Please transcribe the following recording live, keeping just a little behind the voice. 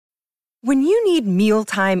When you need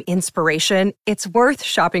mealtime inspiration, it's worth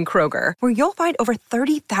shopping Kroger, where you'll find over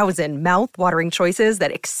 30,000 mouth-watering choices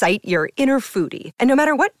that excite your inner foodie. And no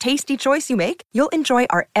matter what tasty choice you make, you'll enjoy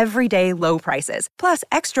our everyday low prices, plus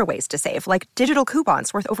extra ways to save, like digital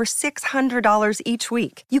coupons worth over $600 each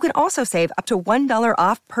week. You can also save up to $1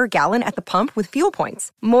 off per gallon at the pump with fuel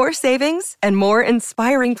points. More savings and more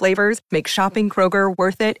inspiring flavors make shopping Kroger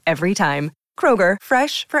worth it every time. Kroger,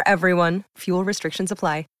 fresh for everyone. Fuel restrictions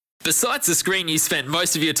apply. Besides the screen you spent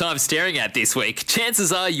most of your time staring at this week,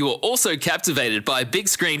 chances are you were also captivated by a big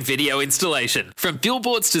screen video installation. From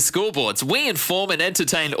billboards to scoreboards, we inform and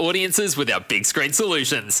entertain audiences with our big screen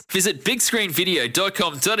solutions. Visit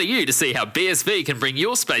bigscreenvideo.com.au to see how BSV can bring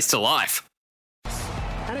your space to life.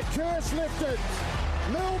 And a curse lifted.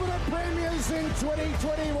 Melbourne are premiers in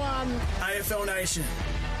 2021. AFL Nation.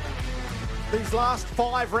 These last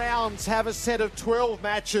 5 rounds have a set of 12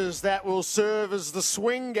 matches that will serve as the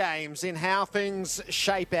swing games in how things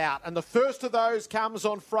shape out. And the first of those comes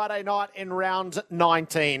on Friday night in round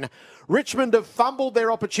 19. Richmond have fumbled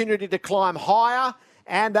their opportunity to climb higher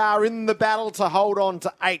and are in the battle to hold on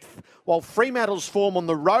to 8th. While Fremantle's form on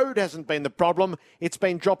the road hasn't been the problem, it's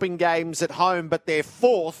been dropping games at home, but they're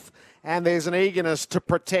 4th, and there's an eagerness to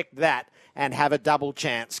protect that and have a double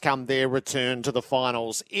chance come their return to the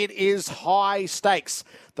finals. It is high stakes.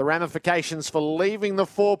 The ramifications for leaving the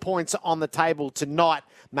 4 points on the table tonight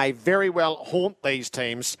may very well haunt these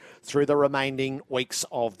teams through the remaining weeks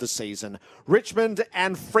of the season. Richmond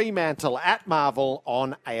and Fremantle at Marvel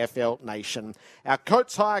on AFL Nation. Our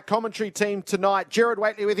Coates Hire commentary team tonight. Gerard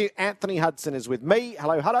Whateley with you. Anthony Hudson is with me.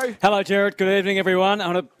 Hello, Hutto. Hello, Gerard. Good evening, everyone.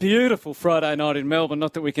 On a beautiful Friday night in Melbourne.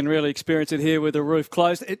 Not that we can really experience it here with the roof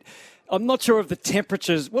closed. I'm not sure of the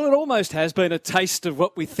temperatures. Well, it almost has been a taste of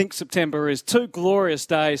what we think September is. 2 glorious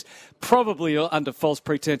days, probably under false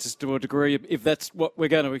pretenses to a degree, if that's what we're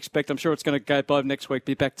going to expect. I'm sure it's going to go by next week,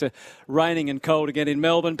 be back to raining and cold again in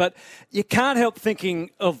Melbourne. But you can't help thinking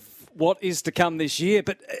of what is to come this year.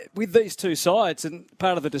 But with these two sides, and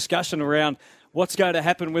part of the discussion around what's going to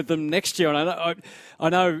happen with them next year, and I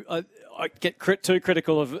know I get too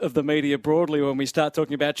critical of the media broadly when we start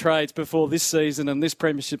talking about trades before this season and this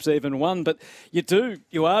premiership's even won. But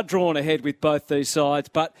you are drawn ahead with both these sides.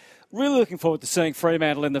 But really looking forward to seeing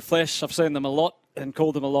Fremantle in the flesh. I've seen them a lot and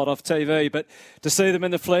called them a lot off TV, but to see them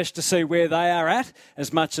in the flesh, to see where they are at,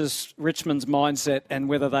 as much as Richmond's mindset and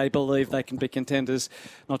whether they believe they can be contenders,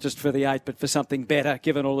 not just for the 8, but for something better,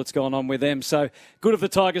 given all that's gone on with them. So good of the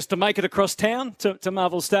Tigers to make it across town to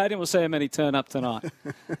Marvel Stadium. We'll see how many turn up tonight.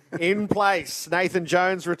 In place, Nathan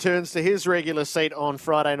Jones returns to his regular seat on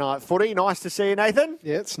Friday night footy. Nice to see you, Nathan.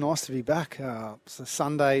 Yeah, it's nice to be back. It's a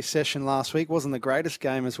Sunday session last week. Wasn't the greatest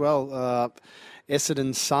game as well.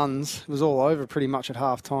 Essendon Suns was all over pretty much at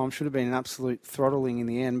half time. Should have been an absolute throttling in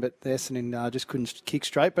the end, but Essendon just couldn't kick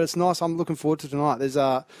straight. But it's nice. I'm looking forward to tonight. There's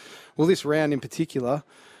this round in particular,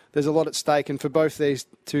 there's a lot at stake, and for both these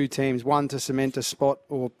two teams, one to cement a spot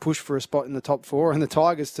or push for a spot in the top 4, and the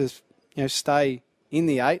Tigers to stay in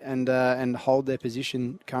the 8 and hold their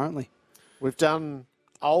position currently. We've done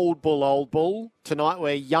old bull. Tonight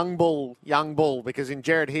we're young bull, because in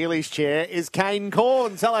Jared Healy's chair is Kane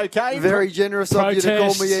Corns. Hello, Kane. Very generous of you to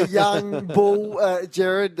call me a young bull,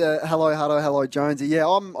 Jared. Hello, Hutto. Hello, Jonesy. Yeah,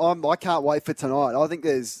 I can't wait for tonight. I think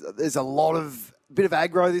there's a bit of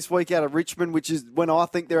aggro this week out of Richmond, which is when I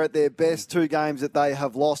think they're at their best. 2 games that they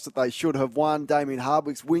have lost that they should have won. Damien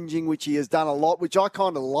Hardwick's whinging, which he has done a lot, which I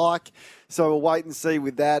kind of like. So we'll wait and see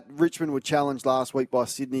with that. Richmond were challenged last week by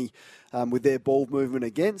Sydney with their ball movement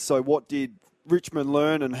again. So what did Richmond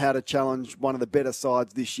learn and how to challenge one of the better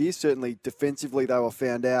sides this year? Certainly defensively they were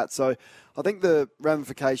found out. So I think the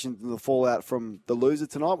ramifications and the fallout from the loser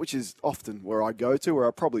tonight, which is often where I go to, where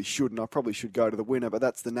I probably shouldn't. I probably should go to the winner, but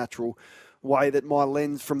that's the natural way that my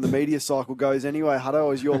lens from the media cycle goes anyway,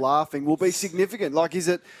 Hutto, as you're laughing, will be significant. Like,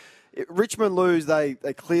 Richmond lose, they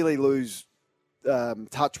clearly lose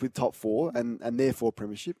touch with top 4 and therefore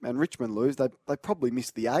premiership, and Richmond lose, they probably miss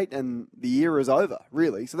the 8 and the era is over,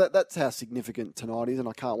 really. So that's how significant tonight is, and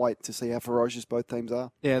I can't wait to see how ferocious both teams are.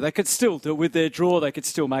 Yeah, they could still do it. With their draw, they could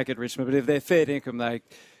still make it Richmond, but if they're fair income, they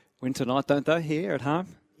win tonight, don't they, here at home?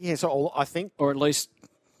 Yeah, so I think... Or at least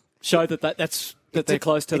show that they're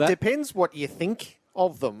close to that. It depends what you think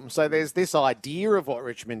of them. So there's this idea of what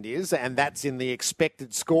Richmond is, and that's in the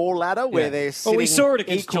expected score ladder where they're sitting. Well, we saw it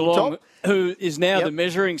against Geelong, top, who is now the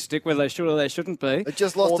measuring stick, whether they should or they shouldn't be. It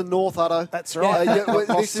just lost to North, Hutto. That's right.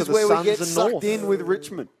 This is where we get sucked North. in with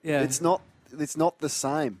Richmond. Yeah. It's not the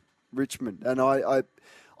same, Richmond. And I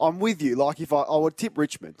I'm with you. Like, if I would tip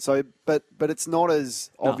Richmond. So, but it's not as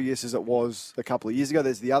obvious as it was a couple of years ago.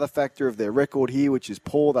 There's the other factor of their record here, which is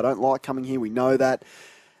poor. They don't like coming here. We know that.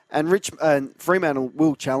 And Fremantle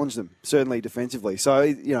will challenge them, certainly defensively. So,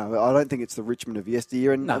 I don't think it's the Richmond of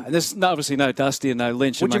yesteryear. And there's obviously no Dusty and no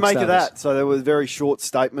Lynch. What'd you make of that? So there was a very short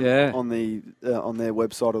statement Yeah. on their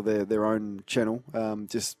website or their own channel,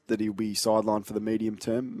 just that he'll be sidelined for the medium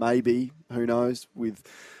term. Maybe, who knows, with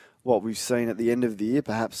what we've seen at the end of the year,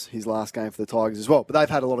 perhaps his last game for the Tigers as well. But they've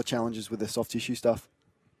had a lot of challenges with their soft tissue stuff.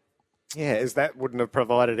 Yeah, that wouldn't have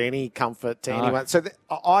provided any comfort to anyone. So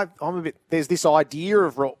I'm a bit. There's this idea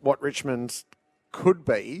of what Richmond could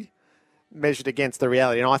be measured against the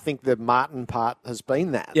reality, and I think the Martin part has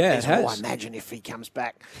been that. Yeah, it has. I imagine if he comes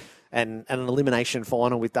back and an elimination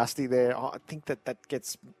final with Dusty there, I think that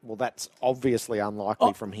gets. Well, that's obviously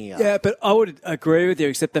unlikely from here. Yeah, but I would agree with you.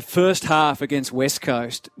 Except the first half against West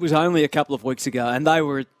Coast was only a couple of weeks ago, and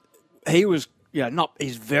he was. Not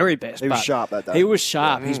his very best. He was sharp that day. He was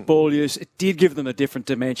sharp. His ball use, it did give them a different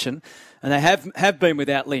dimension. And they have been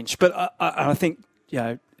without Lynch. But I think,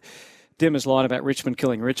 Dimmer's line about Richmond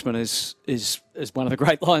killing Richmond is one of the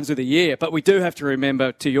great lines of the year. But we do have to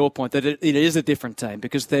remember, to your point, that it is a different team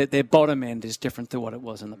because their bottom end is different to what it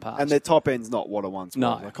was in the past. And their top end's not what it once was.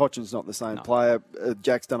 No. Like, Cochin's not the same player.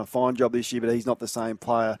 Jack's done a fine job this year, but he's not the same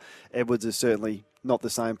player. Edwards is certainly not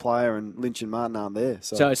the same player, and Lynch and Martin aren't there.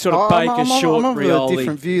 So it's sort of Baker, Short, I'm Rioli. of a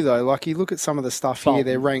different view, though. Like, you look at some of the stuff here,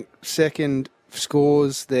 they're ranked second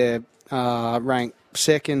scores, they're ranked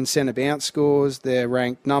second centre bounce scores, they're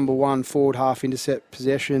ranked number one forward half intercept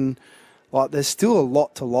possession. Like, there's still a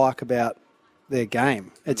lot to like about their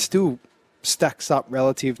game. It still stacks up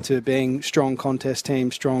relative to being strong contest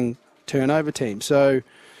team, strong turnover team. So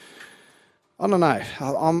I don't know.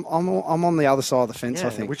 I'm on the other side of the fence,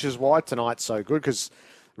 I think. Which is why tonight's so good, because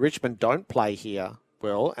Richmond don't play here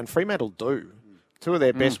well, and Fremantle do. Two of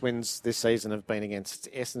their best wins this season have been against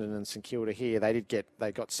Essendon and St Kilda here.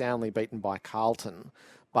 They got soundly beaten by Carlton,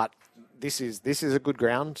 but this is a good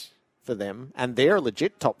ground for them, and they're a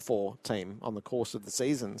legit top four team on the course of the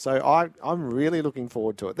season. So I'm really looking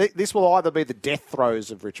forward to it. This will either be the death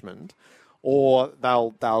throes of Richmond, or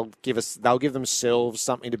they'll give themselves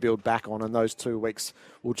something to build back on, and those 2 weeks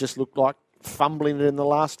will just look like fumbling it in the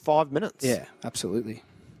last 5 minutes. Yeah, absolutely.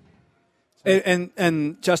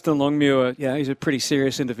 And Justin Longmuir, he's a pretty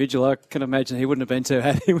serious individual. I can imagine he wouldn't have been too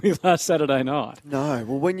happy with last Saturday night. No,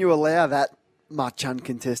 well, when you allow that much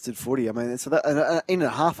uncontested footy, I mean, so that in a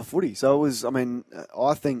half a footy. So it was. I mean,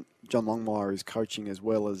 I think John Longmire is coaching as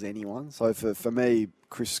well as anyone. So for me,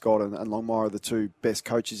 Chris Scott and Longmire are the two best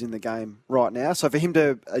coaches in the game right now. So for him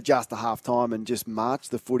to adjust to half time and just march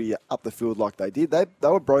the footy up the field like they did, they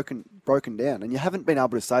were broken down. And you haven't been able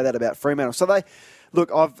to say that about Fremantle. So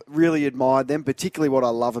look, I've really admired them. Particularly what I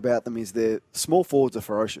love about them is their small forwards are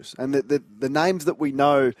ferocious. And the names that we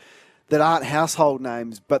know that aren't household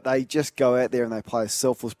names, but they just go out there and they play a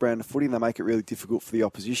selfless brand of footy and they make it really difficult for the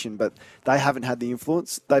opposition. But they haven't had the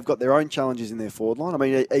influence. They've got their own challenges in their forward line. I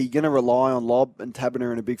mean, are you going to rely on Lobb and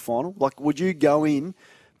Taberner in a big final? Like, would you go in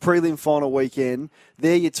prelim final weekend,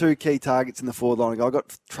 they're your two key targets in the forward line, and go, I've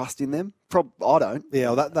got trust in them? I don't.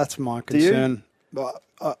 Yeah, well, that's my concern. But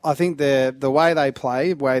I think the way they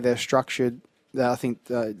play, the way they're structured, I think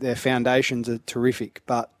their foundations are terrific.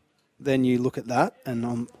 But then you look at that,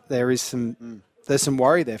 and there's some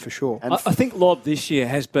worry there for sure. I think Lobb this year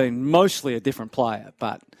has been mostly a different player,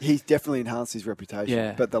 but he's definitely enhanced his reputation.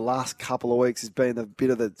 Yeah. But the last couple of weeks has been a bit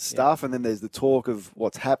of the stuff, and then there's the talk of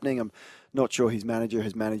what's happening. I'm not sure his manager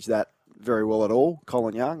has managed that very well at all,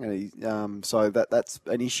 Colin Young, and so that's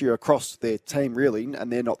an issue across their team really,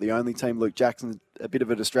 and they're not the only team. Luke Jackson's a bit of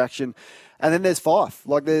a distraction, and then there's Fife.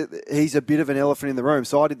 Like he's a bit of an elephant in the room.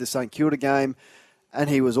 So I did the St Kilda game. And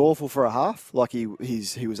he was awful for a half. Like he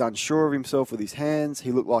was unsure of himself with his hands.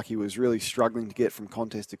 He looked like he was really struggling to get from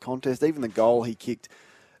contest to contest. Even the goal he kicked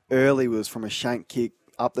early was from a shank kick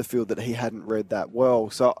up the field that he hadn't read that well.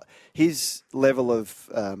 So his level of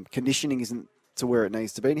conditioning isn't to where it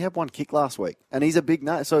needs to be. And he had one kick last week. And he's a big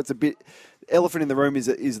name. So it's a bit... Elephant in the room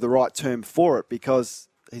is the right term for it because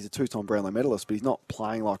he's a two-time Brownlow medalist, but he's not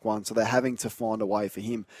playing like one. So they're having to find a way for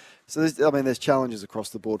him. So there's challenges across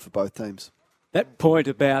the board for both teams. That point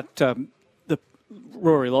about the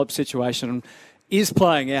Rory Lobb situation is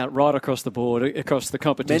playing out right across the board, across the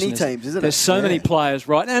competition. Many teams, isn't it? There's so many players,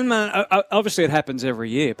 right? And obviously it happens every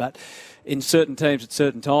year, but in certain teams at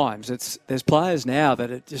certain times, there's players now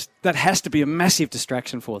that has to be a massive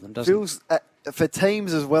distraction for them, doesn't it? For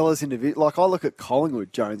teams as well as individuals. Like I look at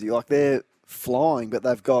Collingwood, Jonesy, like they're flying, but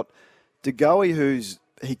they've got De Goey,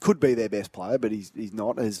 he could be their best player, but he's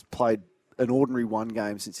not, has played an ordinary one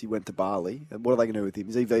game since he went to Bali. And what are they going to do with him?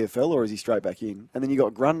 Is he VFL or is he straight back in? And then you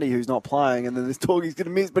got Grundy who's not playing, and then there's talk he's going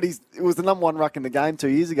to miss, but it was the number one ruck in the game 2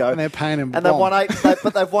 years ago. And they're paying him. And they've won 8,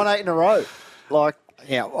 but they've won 8 in a row. Like,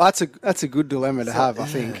 yeah, well, that's a good dilemma to have, I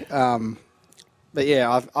think. But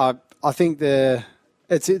yeah, I think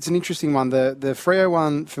it's an interesting one. The Freo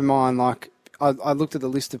one for mine, like I looked at the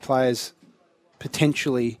list of players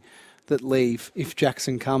potentially that leave if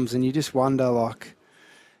Jackson comes, and you just wonder, like,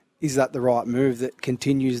 is that the right move that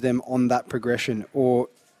continues them on that progression, or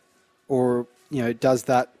does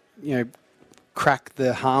that crack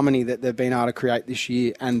the harmony that they've been able to create this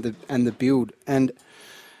year and the build? And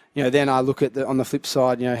then I look at on the flip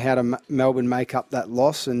side, how do Melbourne make up that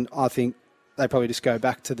loss? And I think they probably just go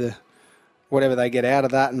back to whatever they get out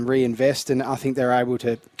of that and reinvest, and I think they're able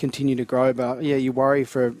to continue to grow. But yeah, you worry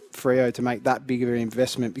for Freo to make that big of an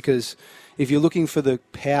investment, because if you're looking for the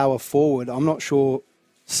power forward, I'm not sure.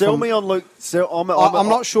 Sell me on Luke. I'm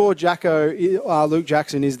not sure Luke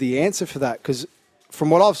Jackson is the answer for that, because from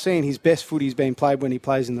what I've seen, his best footy's been played when he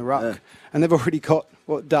plays in the ruck, and they've already got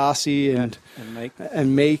Darcy and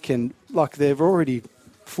Meek, and like they've already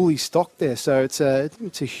fully stocked there. So it's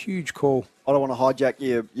a huge call. I don't want to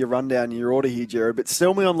hijack your rundown, your order here, Jared, but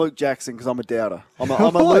sell me on Luke Jackson because I'm a doubter. I'm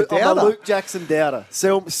a Luke Jackson doubter.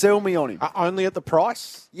 Sell me on him. Only at the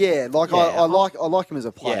price? Yeah, I like him as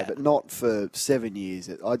a player, but not for 7 years.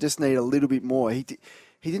 I just need a little bit more. He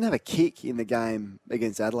didn't have a kick in the game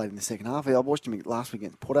against Adelaide in the second half. I watched him last week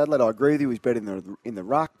against Port Adelaide. I agree with you. He was better in the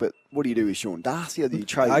ruck, but what do you do with Sean Darcy? Or do you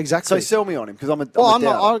trade? Exactly. So sell me on him because I'm a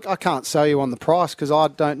doubter. I can't sell you on the price because I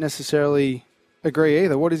don't necessarily agree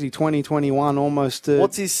either. What is he, 2021 almost?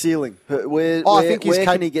 What's his ceiling? Where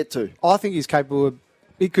can he get to? I think he's capable of,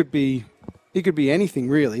 it could be anything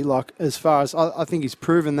really. Like as far as, I think he's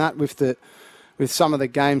proven that with some of the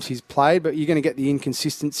games he's played, but you're going to get the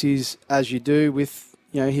inconsistencies as you do with,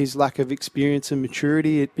 his lack of experience and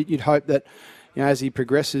maturity. But you'd hope that, as he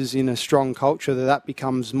progresses in a strong culture, that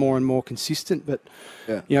becomes more and more consistent. But,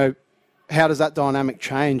 how does that dynamic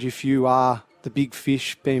change if you are the big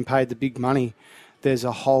fish being paid the big money? There's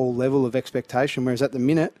a whole level of expectation, whereas at the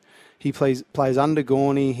minute he plays under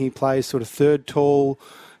Gorney, he plays sort of third tall,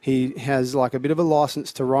 he has like a bit of a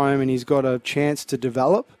license to roam, and he's got a chance to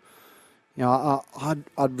develop. If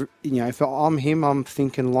I'm him, I'm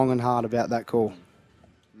thinking long and hard about that call.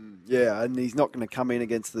 Yeah, and he's not going to come in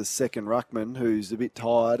against the second ruckman who's a bit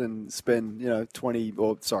tired and spend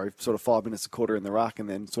 5 minutes a quarter in the ruck and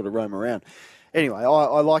then sort of roam around. Anyway,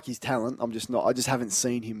 I like his talent. I just haven't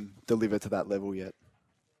seen him deliver to that level yet.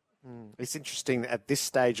 It's interesting at this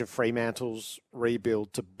stage of Fremantle's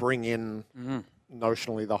rebuild to bring in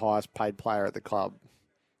notionally the highest paid player at the club.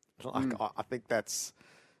 I think that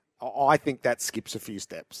skips a few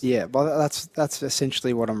steps. Yeah, well, that's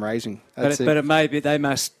essentially what I'm raising. But it may be they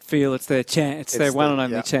must feel it's their chance. It's their one and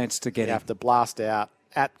only chance to get him. You have to blast out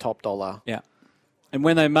at top dollar. Yeah. And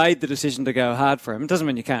when they made the decision to go hard for him, it doesn't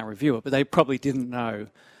mean you can't review it, but they probably didn't know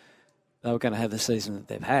they were going to have the season that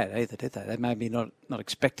they've had either, did they? They may be not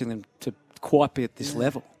expecting them to quite be at this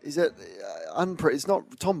level. Is that it's not?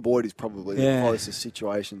 Tom Boyd is probably the closest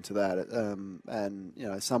situation to that,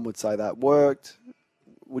 and some would say that worked.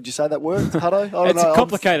 Would you say that worked, Hutto? It's a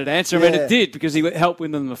complicated answer. I mean, it did because he helped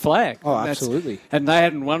win them the flag. Oh, absolutely. And they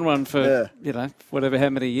hadn't won one for whatever how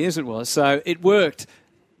many years it was, so it worked.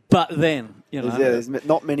 But then, there's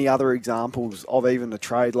not many other examples of even a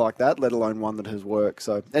trade like that, let alone one that has worked.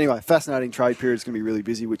 So anyway, fascinating trade period. It's going to be really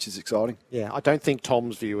busy, which is exciting. Yeah, I don't think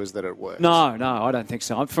Tom's view is that it works. No, I don't think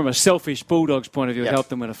so. From a selfish Bulldogs point of view, it helped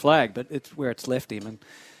them win a flag, but it's where it's left him. And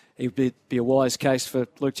it would be a wise case for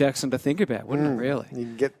Luke Jackson to think about, wouldn't it, really? You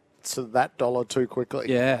can get to that dollar too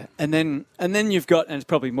quickly. Yeah, and then you've got, and it's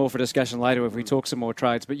probably more for discussion later if we talk some more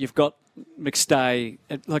trades, but you've got McStay,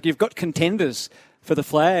 like you've got contenders for the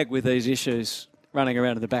flag with these issues running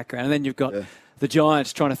around in the background. And then you've got the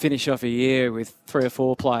Giants trying to finish off a year with 3 or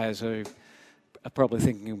 4 players who are probably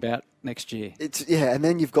thinking about next year. And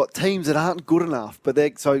then you've got teams that aren't good enough, but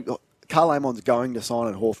Carl Amon's going to sign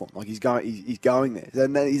at Hawthorn. Like he's going there.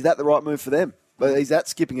 And is that the right move for them? But is that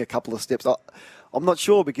skipping a couple of steps? I'm not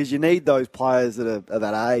sure, because you need those players that are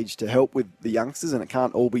that age to help with the youngsters, and it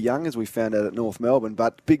can't all be young, as we found out at North Melbourne.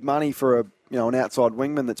 But big money for an outside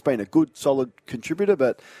wingman that's been a good, solid contributor,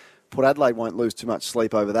 but Port Adelaide won't lose too much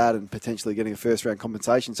sleep over that and potentially getting a first-round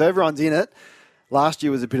compensation. So everyone's in it. Last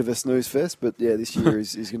year was a bit of a snooze fest, but this year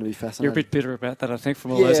is going to be fascinating. You're a bit bitter about that, I think,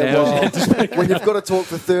 from all those hours. When you've got to talk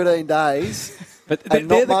for 13 days but and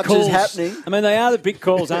not much calls, is happening. I mean, they are the big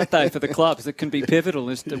calls, aren't they, for the clubs that can be pivotal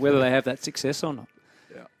as to whether they have that success or not.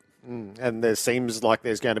 And there seems like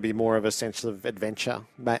there's going to be more of a sense of adventure.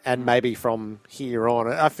 And maybe from here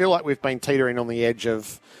on, I feel like we've been teetering on the edge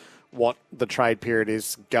of what the trade period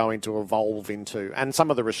is going to evolve into. And some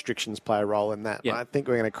of the restrictions play a role in that. Yeah. I think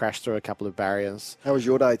we're going to crash through a couple of barriers. How was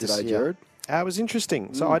your day today, Jared? It was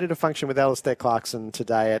interesting. So I did a function with Alistair Clarkson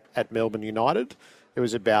today at Melbourne United. It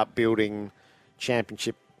was about building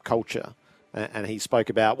championship culture. And he spoke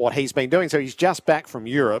about what he's been doing. So he's just back from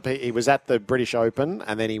Europe. He was at the British Open,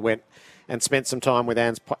 and then he went and spent some time with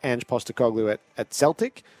Ange Postecoglou at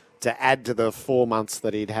Celtic to add to the 4 months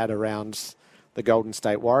that he'd had around the Golden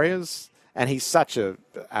State Warriors. And he's such a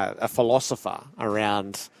philosopher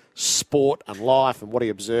around sport and life and what he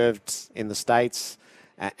observed in the States.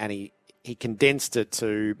 And he condensed it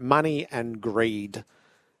to money and greed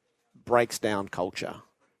breaks down culture.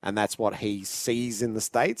 And that's what he sees in the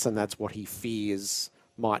States, and that's what he fears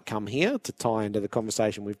might come here, to tie into the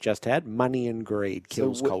conversation we've just had. Money and greed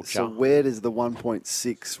kills culture. So where does the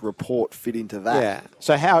 1.6 report fit into that? Yeah.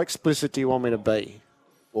 So how explicit do you want me to be?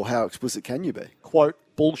 Or how explicit can you be? Quote,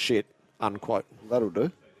 bullshit, unquote. That'll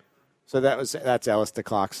do. So that's Alistair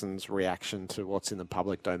Clarkson's reaction to what's in the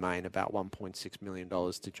public domain about $1.6 million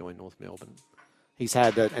to join North Melbourne. He's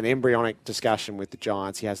had an embryonic discussion with the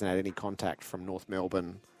Giants. He hasn't had any contact from North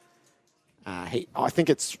Melbourne. I think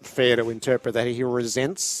it's fair to interpret that he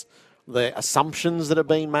resents the assumptions that have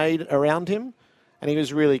been made around him. And he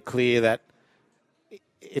was really clear that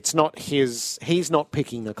it's not he's not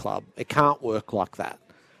picking the club. It can't work like that.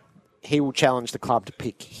 He will challenge the club to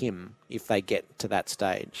pick him if they get to that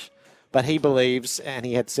stage. But he believes, and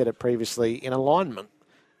he had said it previously, in alignment.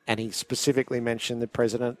 And he specifically mentioned the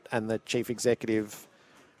president and the chief executive,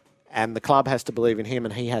 and the club has to believe in him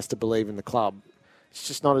and he has to believe in the club. It's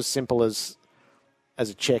just not as simple as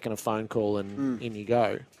a check and a phone call and in you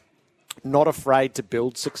go. Not afraid to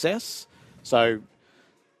build success. So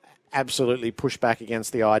absolutely push back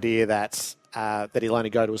against the idea that he'll only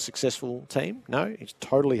go to a successful team. No, he's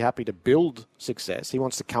totally happy to build success. He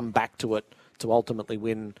wants to come back to it to ultimately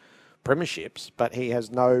win premierships, but he has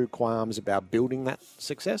no qualms about building that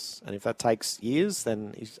success. And if that takes years,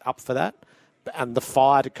 then he's up for that. And the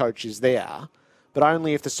fire to coach is there, but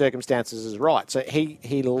only if the circumstances is right. So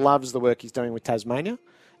he loves the work he's doing with Tasmania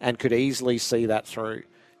and could easily see that through.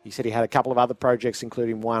 He said he had a couple of other projects,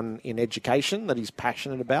 including one in education that he's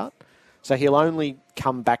passionate about. So he'll only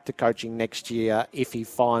come back to coaching next year if he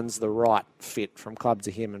finds the right fit from club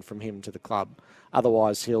to him and from him to the club.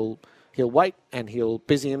 Otherwise, he'll wait and he'll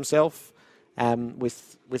busy himself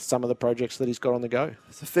with some of the projects that he's got on the go.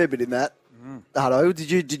 There's a fair bit in that. Hutto,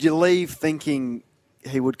 did you leave thinking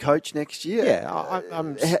he would coach next year?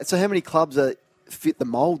 Yeah. So how many clubs fit the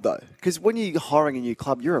mould, though? Because when you're hiring a new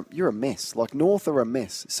club, you're a mess. Like North are a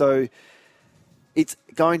mess. So it's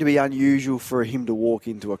going to be unusual for him to walk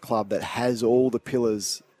into a club that has all the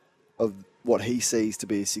pillars of what he sees to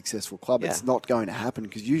be a successful club. Yeah. It's not going to happen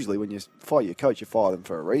because usually when you fire your coach, you fire them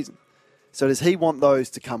for a reason. So does he want those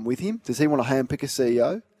to come with him? Does he want to handpick a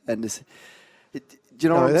CEO? And do you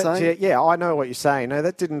know what I'm saying? Yeah, I know what you're saying. No,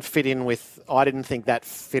 that didn't fit in with... I didn't think that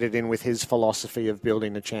fitted in with his philosophy of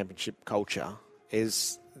building a championship culture.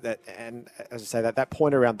 Is that, and as I say, that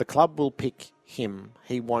point around the club will pick him.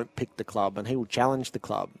 He won't pick the club, and he will challenge the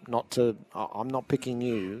club. Not to, I'm not picking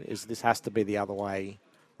you. This has to be the other way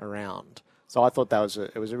around. So I thought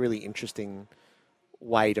it was a really interesting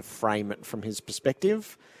way to frame it from his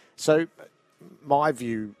perspective. So my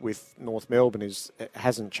view with North Melbourne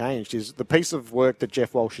hasn't changed. Is the piece of work that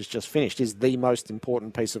Jeff Walsh has just finished is the most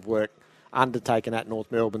important piece of work undertaken at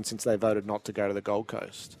North Melbourne since they voted not to go to the Gold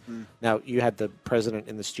Coast. Now, you had the president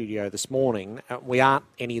in the studio this morning. We aren't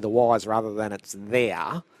any the wiser other than it's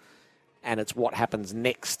there, and it's what happens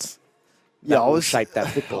next that will shape that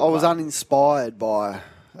football. I was uninspired by...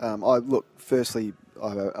 firstly,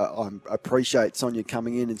 I appreciate Sonia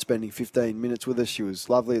coming in and spending 15 minutes with us. She was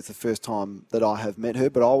lovely. It's the first time that I have met her,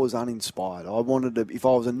 but I was uninspired. I wanted to... If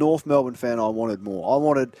I was a North Melbourne fan, I wanted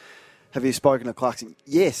more. Have you spoken to Clarkson?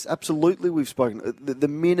 Yes, absolutely we've spoken. The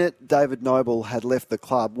minute David Noble had left the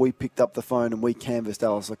club, we picked up the phone and we canvassed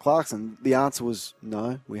Alistair Clarkson. The answer was,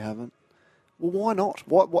 no, we haven't. Well, why not?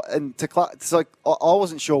 What? And it's like, I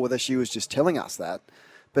wasn't sure whether she was just telling us that,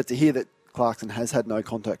 but to hear that Clarkson has had no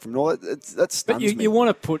contact from North, that stuns me. But you want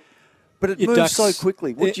to put... But it moves so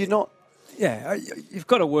quickly. Would you not... Yeah, you've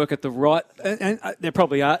got to work at the right... And there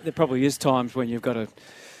probably is times when you've got to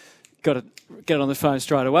get on the phone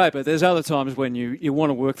straight away, but there's other times when you want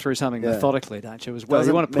to work through something methodically, don't you, as well?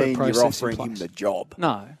 You want to put a process you're offering in place. him the job.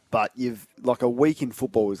 No. But a week in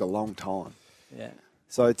football is a long time. Yeah.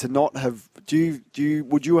 So to not have...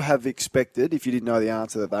 Would you have expected, if you didn't know the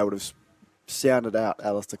answer, that they would have sounded out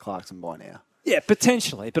Alistair Clarkson by now. Yeah,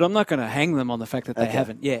 potentially, but I'm not going to hang them on the fact that they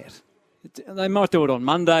haven't yet. They might do it on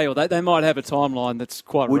Monday, or they might have a timeline that's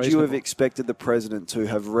quite reasonable. Would you have expected the president to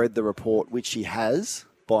have read the report, which he has,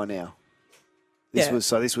 by now?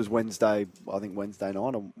 This was Wednesday, I think Wednesday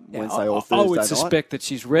night, or Wednesday or Thursday night. I would suspect that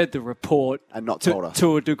she's read the report and not told her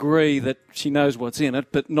to a degree that she knows what's in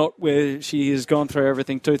it, but not where she has gone through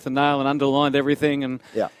everything tooth and nail and underlined everything. And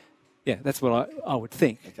that's what I would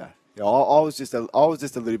think. Okay, I was just a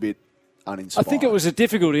little bit uninspired. I think it was a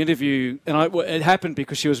difficult interview, and it happened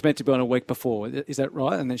because she was meant to be on a week before. Is that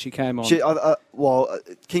right? And then she came on.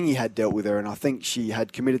 Kingy had dealt with her, and I think she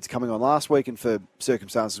had committed to coming on last week, and for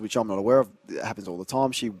circumstances which I'm not aware of, it happens all the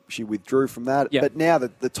time, she withdrew from that. Yep. But now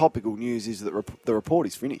the topical news is that the report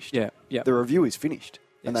is finished. Yeah, yeah. The review is finished.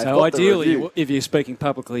 And so ideally, if you're speaking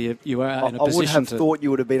publicly, you are in a position to... I would have thought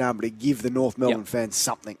you would have been able to give the North Melbourne fans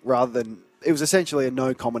something, rather than... It was essentially a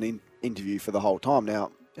no-comment interview for the whole time.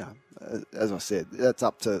 Now, as I said, that's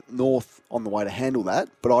up to North on the way to handle that,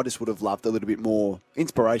 but I just would have loved a little bit more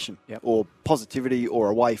inspiration or positivity or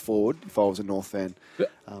a way forward if I was a North fan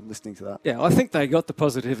listening to that. Yeah, I think they got the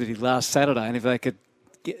positivity last Saturday, and if they could...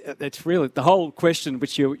 It's really... The whole question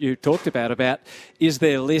which you talked about is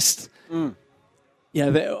their list...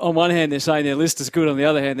 on one hand, they're saying their list is good. On the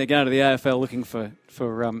other hand, they're going to the AFL looking for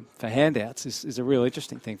handouts. Is a real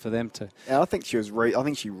interesting thing for them to. Yeah, I think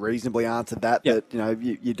she reasonably answered that. Yep. That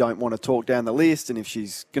you don't want to talk down the list, and if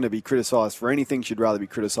she's going to be criticised for anything, she'd rather be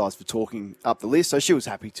criticised for talking up the list. So she was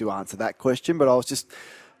happy to answer that question. But I was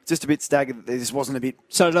just a bit staggered that there just wasn't a bit.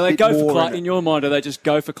 So do they go for Clark? In your mind, do they just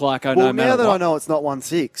go for Clarko? Well, no matter now that what? I know it's not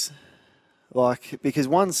 1-6, because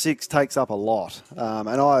 1-6 takes up a lot,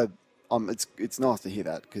 and it's nice to hear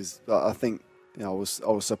that, because I think I was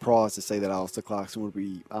surprised to see that Alistair Clarkson would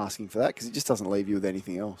be asking for that, because it just doesn't leave you with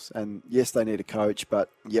anything else. And yes, they need a coach, but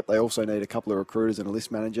they also need a couple of recruiters and a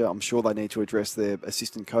list manager. I'm sure they need to address their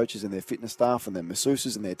assistant coaches and their fitness staff and their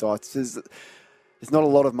masseuses and their dietitians. There's not a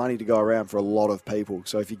lot of money to go around for a lot of people.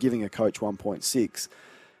 So if you're giving a coach 1.6,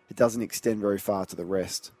 it doesn't extend very far to the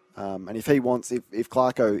rest. And if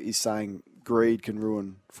Clarko is saying greed can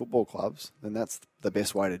ruin football clubs, then that's the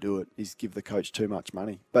best way to do it, is give the coach too much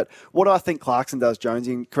money. But what I think Clarkson does,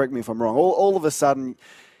 Jonesy, and correct me if I'm wrong, all of a sudden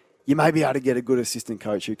you may be able to get a good assistant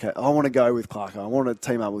coach who I want to go with Clarko, I want to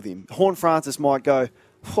team up with him. Horne-Francis might go,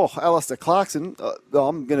 Alistair Clarkson,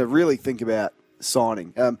 I'm going to really think about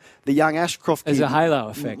signing. The young Ashcroft kid a halo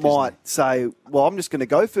effect, might say, well, I'm just going to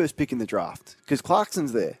go first pick in the draft because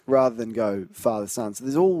Clarkson's there, rather than go father-son. So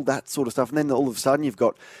there's all that sort of stuff. And then all of a sudden you've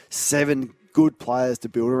got 7 good players to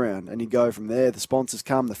build around, and you go from there. The sponsors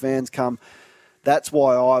come, the fans come. That's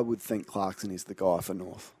why I would think Clarkson is the guy for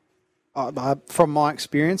North. From my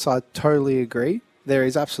experience, I totally agree. There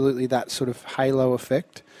is absolutely that sort of halo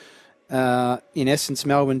effect. In essence,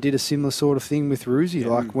 Melbourne did a similar sort of thing with Roosie,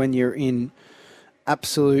 like when you're in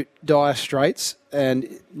absolute dire straits,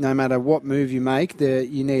 and no matter what move you make,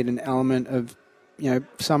 you need an element of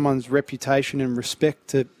someone's reputation and respect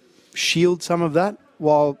to shield some of that,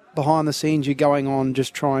 while behind the scenes you're going on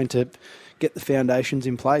just trying to get the foundations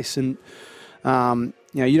in place. And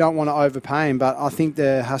you don't want to overpay him, but I think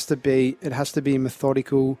it has to be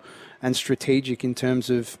methodical and strategic in terms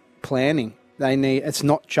of planning. It's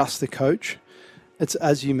not just the coach. It's,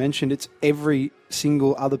 as you mentioned, it's every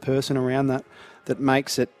single other person around that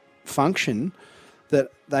makes it function,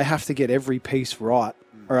 that they have to get every piece right,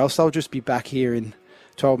 or else they'll just be back here in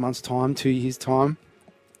 12 months' time, 2 years' time,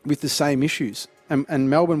 with the same issues. And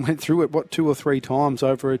Melbourne went through it, 2 or 3 times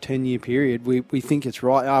over a 10-year period. We think it's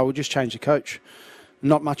right. We'll just change the coach.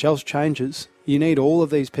 Not much else changes. You need all of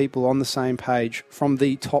these people on the same page from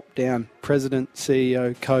the top down, president,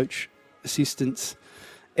 CEO, coach, assistants,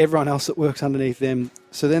 everyone else that works underneath them.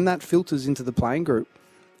 So then that filters into the playing group.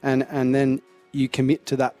 And then you commit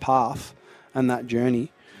to that path and that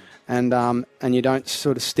journey, and you don't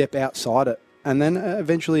sort of step outside it. And then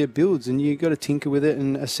eventually it builds, and you've got to tinker with it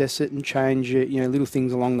and assess it and change it, little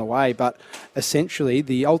things along the way. But essentially,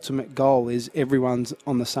 the ultimate goal is everyone's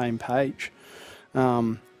on the same page.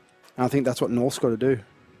 And I think that's what North's got to do.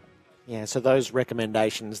 Yeah, so those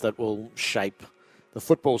recommendations that will shape the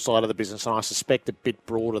football side of the business, and I suspect a bit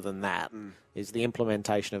broader than that, is the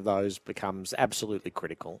implementation of those becomes absolutely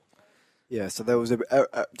critical. Yeah, so there was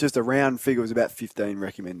just a round figure. It was about 15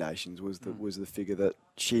 recommendations was the figure that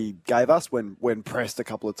she gave us when pressed a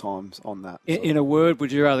couple of times on that. In a word,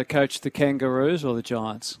 would you rather coach the Kangaroos or the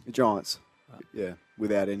Giants? The Giants, yeah,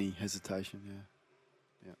 without any hesitation,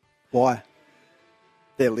 yeah. Why?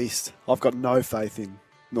 Their list. I've got no faith in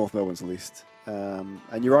North Melbourne's list.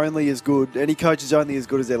 And you're only as good, any coach is only as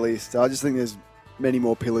good as their list. I just think there's many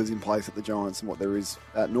more pillars in place at the Giants than what there is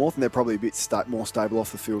at North, and they're probably a bit more stable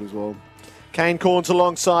off the field as well. Kane Cornes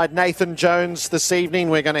alongside Nathan Jones this evening.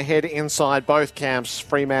 We're going to head inside both camps,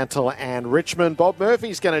 Fremantle and Richmond. Bob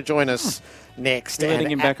Murphy's going to join us next. We're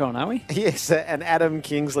letting him back on, are we? Yes, and Adam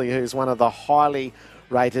Kingsley, who's one of the highly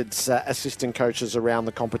rated assistant coaches around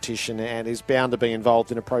the competition and is bound to be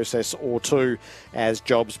involved in a process or two as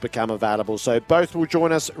jobs become available. So both will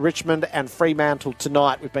join us, Richmond and Fremantle,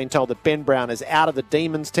 tonight. We've been told that Ben Brown is out of the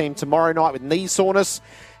Demons team tomorrow night with knee soreness,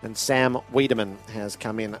 and Sam Wiedemann has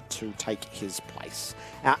come in to take his place.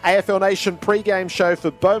 Our AFL Nation pre-game show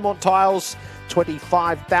for Beaumont Tiles,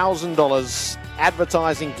 $25,000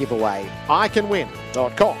 advertising giveaway.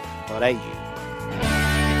 iCanWin.com.au.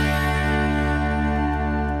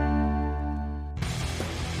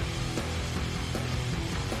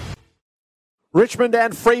 Richmond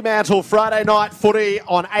and Fremantle Friday night footy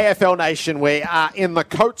on AFL Nation. We are in the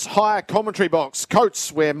Coates Hire commentary box. Coates,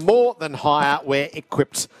 we're more than hire. We're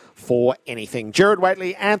equipped for anything. Gerard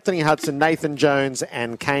Whateley, Anthony Hudson, Nathan Jones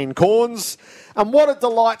and Kane Cornes. And what a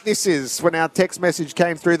delight this is when our text message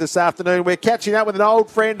came through this afternoon. We're catching up with an old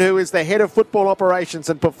friend who is the head of football operations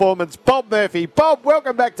and performance, Bob Murphy. Bob,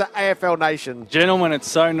 welcome back to AFL Nation. Gentlemen, it's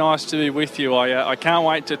so nice to be with you. I can't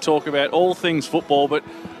wait to talk about all things football, but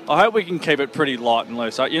I hope we can keep it pretty light and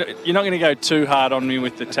loose. You're not going to go too hard on me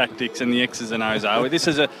with the tactics and the X's and O's, are we? This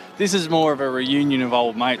is more of a reunion of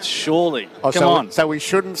old mates, surely. Come on. So we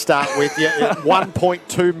shouldn't start with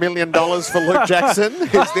 $1.2 million for Luke Jackson.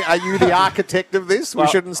 Are you the architect of this? We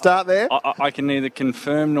shouldn't start there? I can neither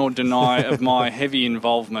confirm nor deny of my heavy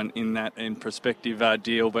involvement in that prospective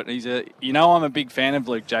deal, but I'm a big fan of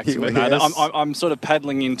Luke Jackson. Yes. I'm sort of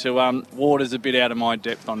paddling into waters a bit out of my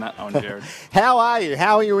depth on that one, Gerard. How are you?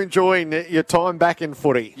 How are you enjoying your time back in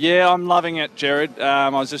footy? Yeah, I'm loving it, Gerard. I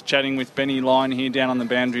was just chatting with Benny Lyon here down on the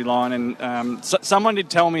boundary line, and someone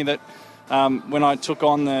did tell me that when I took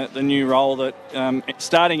on the new role that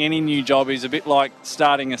starting any new job is a bit like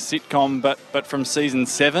starting a sitcom, but from season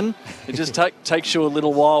 7. It just takes you a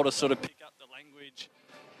little while to sort of pick up the language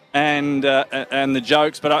and the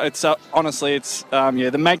jokes. But it's honestly, it's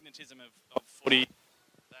the magnetism of footy.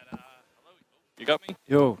 You got me?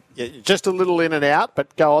 Yo. Yeah, just a little in and out,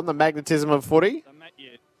 but go on, the magnetism of footy.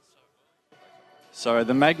 So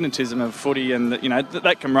the magnetism of footy and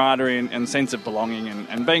that camaraderie and sense of belonging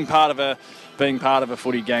and being part of a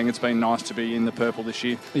footy gang. It's been nice to be in the purple this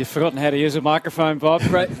year. You've forgotten how to use a microphone, Bob.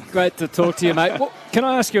 Great to talk to you, mate. Can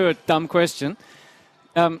I ask you a dumb question?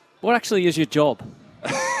 What actually is your job?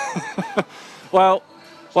 Well,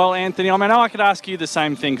 Anthony, I know I could ask you the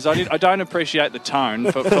same thing because I don't appreciate the tone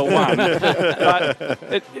for one.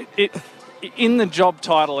 But in the job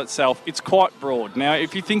title itself, it's quite broad. Now,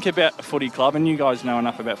 if you think about a footy club, and you guys know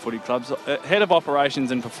enough about footy clubs, head of operations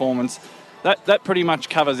and performance, that pretty much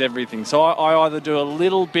covers everything. So I either do a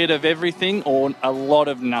little bit of everything or a lot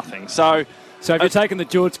of nothing. So have you taken the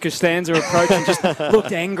George Costanza approach and just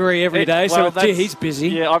looked angry every day? He's busy.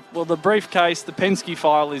 Yeah, the briefcase, the Penske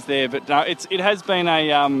file is there, but no, it has been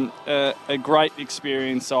a great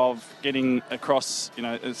experience of getting across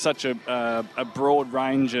such a broad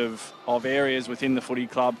range of areas within the footy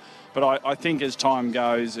club. But I think as time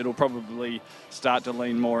goes, it'll probably start to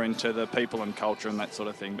lean more into the people and culture and that sort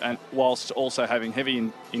of thing, and whilst also having heavy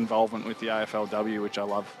involvement with the AFLW, which I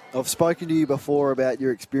love. I've spoken to you before about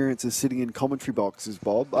your experiences sitting in commentary boxes,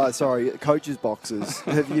 Bob. Coaches' boxes.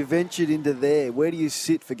 Have you ventured into there? Where do you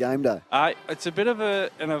sit for game day? It's a bit of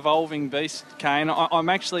an evolving beast, Kane. I'm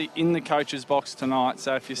actually in the coaches' box tonight,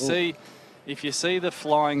 so if you see the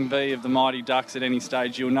flying V of the Mighty Ducks at any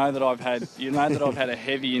stage, you'll know that I've had a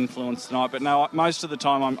heavy influence tonight. But no, most of the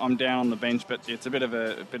time I'm down on the bench. But it's a bit of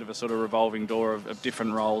a sort of revolving door of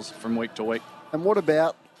different roles from week to week. And what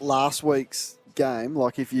about last week's game?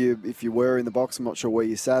 Like if you were in the box, I'm not sure where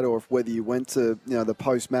you sat, or whether you went to the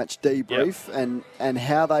post-match debrief, yep. and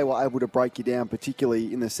how they were able to break you down,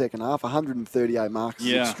 particularly in the second half. 138 marks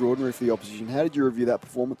is extraordinary for the opposition. How did you review that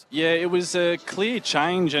performance? Yeah, it was a clear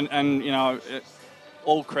change, and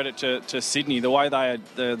all credit to Sydney, the way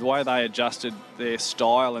they adjusted their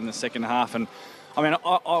style in the second half. And I mean,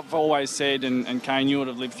 I've always said, and Kane, you would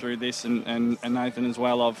have lived through this, and Nathan as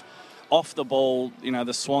well, of off the ball,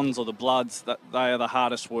 the Swans or the Bloods, that they are the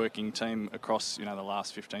hardest working team across, the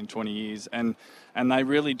last 15, 20 years. And they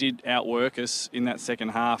really did outwork us in that second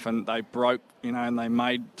half, and they broke, and they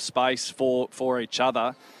made space for each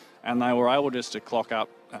other, and they were able just to clock up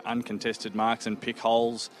uncontested marks and pick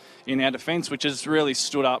holes in our defence, which has really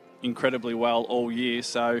stood up incredibly well all year.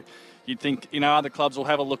 So you'd think, other clubs will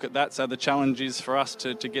have a look at that. So the challenge is for us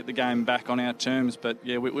to get the game back on our terms. But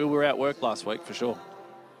yeah, we were outworked last week for sure.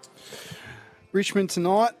 Richmond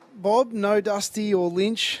tonight, Bob. No Dusty or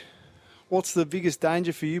Lynch. What's the biggest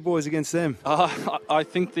danger for you boys against them? I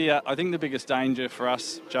think the biggest danger for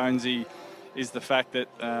us, Jonesy, is the fact that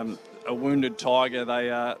a wounded Tiger, they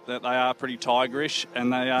are pretty tigerish,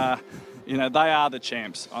 and they are the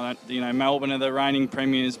champs. Melbourne are the reigning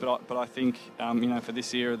premiers, but I think for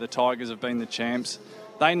this era the Tigers have been the champs.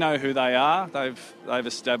 They know who they are. They've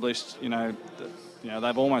established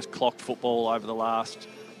they've almost clocked football over the last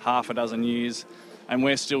half a dozen years, and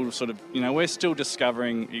we're still we're still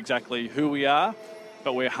discovering exactly who we are,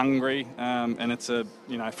 but we're hungry, and it's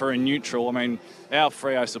for a neutral. I mean, our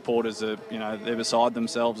Freo supporters are they're beside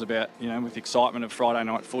themselves about with the excitement of Friday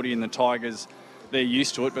night footy, and the Tigers, they're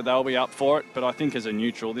used to it, but they'll be up for it. But I think as a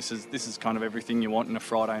neutral, this is kind of everything you want in a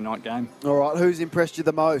Friday night game. All right, who's impressed you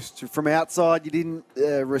the most? From outside, you didn't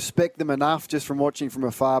respect them enough just from watching from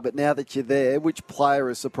afar, but now that you're there, which player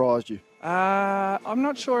has surprised you? I'm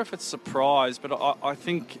not sure if it's surprise, but I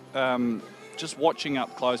think just watching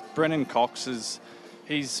up close, Brennan Cox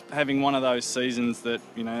he's having one of those seasons that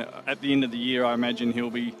at the end of the year, I imagine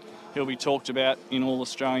he'll be talked about in all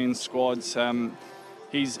Australian squads.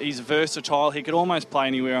 He's versatile. He could almost play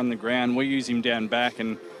anywhere on the ground. We use him down back,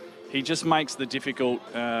 and he just makes the difficult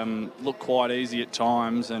look quite easy at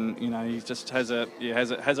times. And he just has a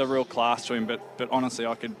real class to him. But honestly,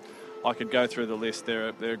 I could go through the list.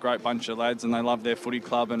 They're a great bunch of lads, and they love their footy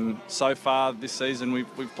club. And so far this season,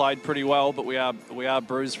 we've played pretty well, but we are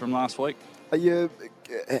bruised from last week.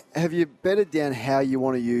 Have you bedded down how you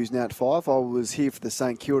want to use Nat Fyfe? I was here for the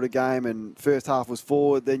St Kilda game, and first half was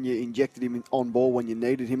forward, then you injected him on ball when you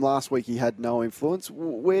needed him. Last week he had no influence.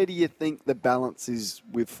 Where do you think the balance is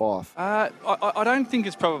with Fyfe? I don't think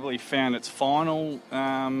it's probably found its final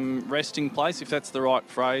resting place, if that's the right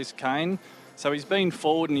phrase, Kane. So he's been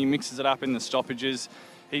forward and he mixes it up in the stoppages.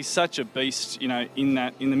 He's such a beast, in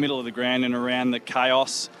the middle of the ground and around the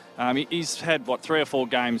chaos. He's had, 3 or 4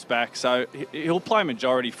 games back, so he'll play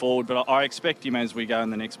majority forward, but I expect him as we go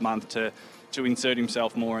in the next month to insert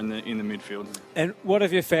himself more in the midfield. And what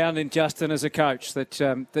have you found in Justin as a coach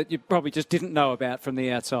that you probably just didn't know about from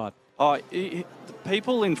the outside?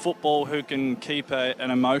 People in football who can keep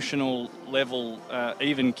an emotional level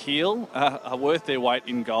even keel are worth their weight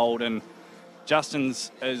in gold, and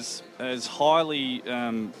Justin's as highly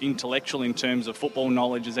intellectual in terms of football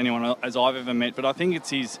knowledge as anyone as I've ever met, but I think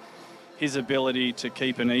it's his ability to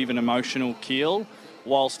keep an even emotional keel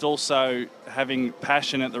whilst also having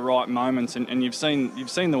passion at the right moments. And you've seen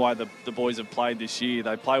the way the boys have played this year.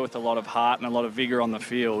 They play with a lot of heart and a lot of vigour on the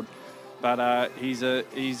field, but he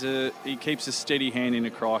keeps a steady hand in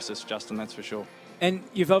a crisis, Justin, that's for sure. And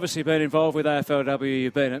you've obviously been involved with AFLW,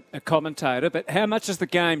 you've been a commentator, but how much has the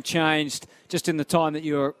game changed just in the time that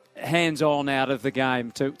you were hands-on out of the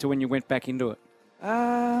game to when you went back into it?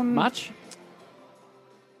 Much?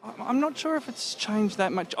 I'm not sure if it's changed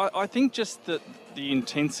that much. I think just that the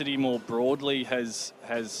intensity more broadly has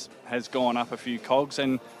gone up a few cogs,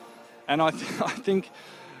 and I think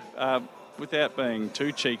without being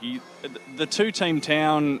too cheeky, the two-team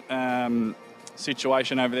town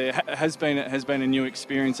situation over there has been a new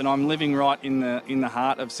experience, and I'm living right in the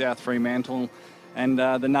heart of South Fremantle, and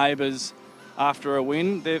the neighbours, after a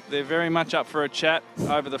win, they're very much up for a chat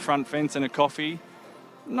over the front fence and a coffee.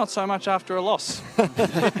 Not so much after a loss.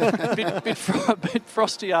 bit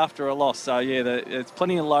frosty after a loss. So yeah, there's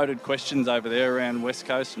plenty of loaded questions over there around West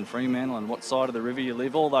Coast and Fremantle and what side of the river you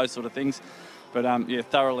live, all those sort of things. But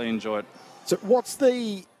thoroughly enjoyed. So what's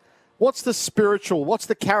the spiritual, what's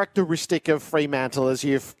the characteristic of Fremantle as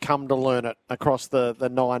you've come to learn it across the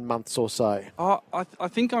 9 months or so? I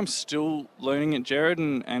think I'm still learning it, Jared,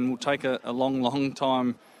 and will take a long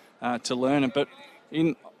time to learn it. But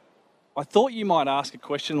I thought you might ask a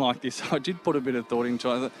question like this. I did put a bit of thought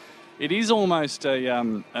into it. It is almost a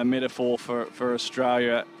metaphor for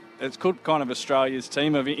Australia. It's kind of Australia's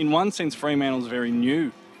team. In one sense, Fremantle's very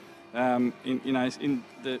new. In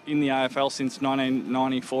the AFL since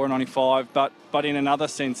 1994 and 95, but in another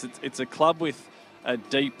sense, it's a club with a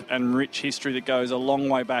deep and rich history that goes a long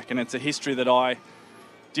way back, and it's a history that I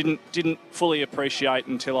didn't fully appreciate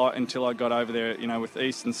until I got over there. With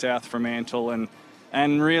East and South Fremantle,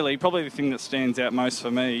 and really probably the thing that stands out most for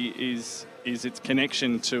me is its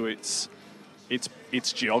connection to its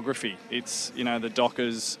geography. It's the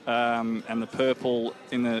Dockers and the purple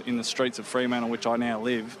in the streets of Fremantle, which I now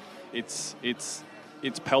live. It's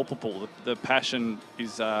palpable. The passion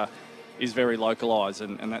is is very localised,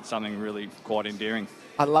 and that's something really quite endearing.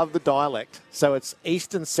 I love the dialect. So it's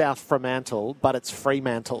East and South Fremantle, but it's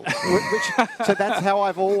Fremantle. So that's how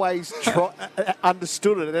I've always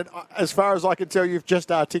understood it. And as far as I can tell, you've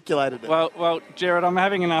just articulated it. Well, Jared, I'm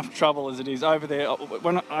having enough trouble as it is over there.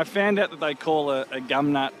 When I found out that they call a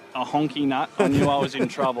gum nut a honky nut, I knew I was in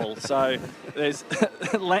trouble. So there's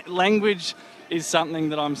language is something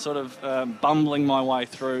that I'm sort of bumbling my way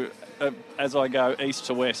through as I go east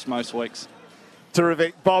to west most weeks.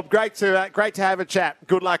 Terrific. Bob, great to have a chat.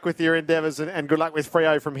 Good luck with your endeavours and good luck with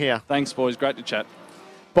Freo from here. Thanks, boys. Great to chat.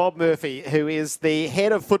 Bob Murphy, who is the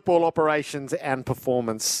head of football operations and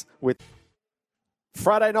performance with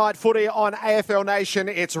Friday night footy on AFL Nation.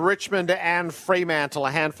 It's Richmond and Fremantle,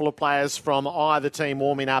 a handful of players from either team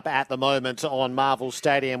warming up at the moment on Marvel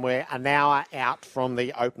Stadium. We're an hour out from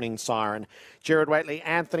the opening siren. Gerard Whateley,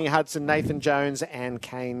 Anthony Hudson, Nathan Jones and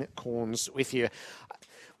Kane Corns with you.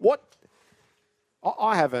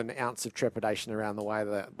 I have an ounce of trepidation around the way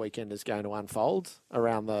the weekend is going to unfold,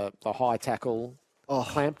 around the high tackle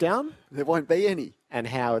clampdown. There won't be any. And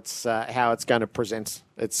how it's going to present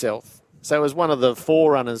itself. So as one of the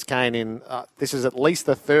forerunners, Kane, this is at least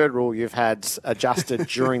the third rule you've had adjusted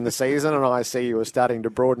during the season, and I see you were starting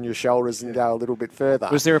to broaden your shoulders and go a little bit further.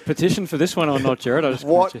 Was there a petition for this one or not, Jared? I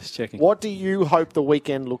was just checking. What do you hope the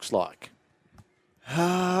weekend looks like?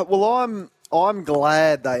 Well, I'm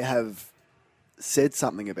glad they have said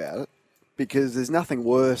something about it, because there's nothing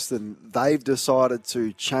worse than they've decided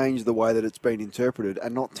to change the way that it's been interpreted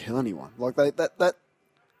and not tell anyone. Like that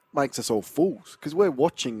makes us all fools, because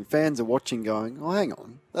fans are watching going, oh, hang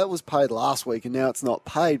on, that was paid last week and now it's not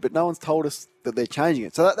paid, but no one's told us that they're changing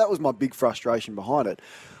it. So that was my big frustration behind it.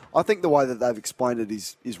 I think the way that they've explained it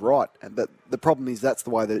is right, but the problem is that's the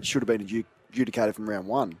way that it should have been adjudicated from round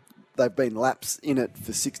one. They've been lapsed in it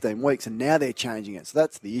for 16 weeks and now they're changing it. So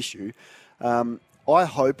that's the issue. I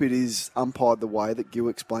hope it is umpired the way that Gil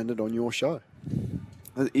explained it on your show.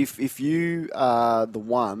 If you are the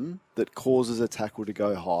one that causes a tackle to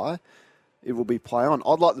go high, it will be play on.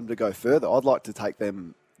 I'd like them to go further. I'd like to take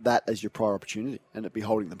that as your prior opportunity and it be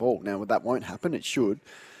holding the ball. Now, that won't happen. It should.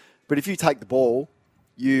 But if you take the ball,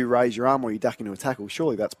 you raise your arm or you duck into a tackle,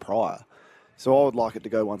 surely that's prior. So I would like it to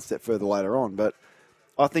go one step further later on. But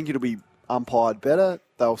I think it'll be umpired better.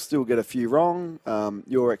 They'll still get a few wrong.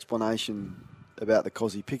 Your explanation about the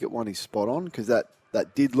Cozzy Pickett one is spot on, because that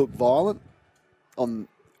did look violent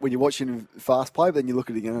when you're watching him fast play, but then you look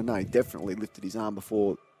at it again and no, he definitely lifted his arm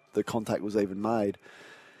before the contact was even made.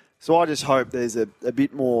 So I just hope there's a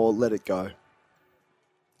bit more let it go.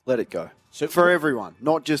 Let it go. So for everyone,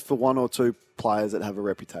 not just for one or two players that have a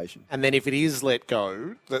reputation. And then if it is let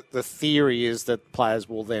go, the theory is that players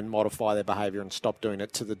will then modify their behaviour and stop doing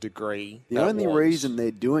it to the degree. The only reason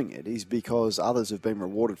they're doing it is because others have been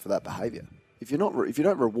rewarded for that behaviour. If you don't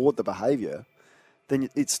reward the behaviour, then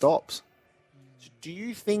it stops. Do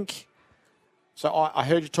you think... So I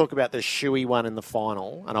heard you talk about the Shuey one in the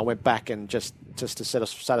final, and I went back and just to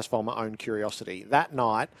satisfy my own curiosity. That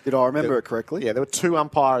night... Did I remember it correctly? Yeah, there were two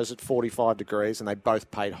umpires at 45 degrees, and they both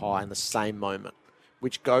paid high in the same moment,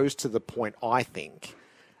 which goes to the point, I think,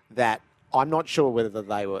 that I'm not sure whether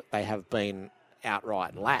they have been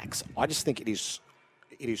outright lax. I just think it is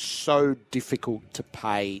so difficult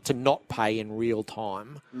to not pay in real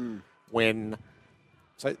time when...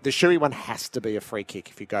 So the Shuey one has to be a free kick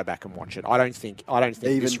if you go back and watch it. I don't think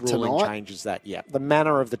even this ruling changes that. Yeah, the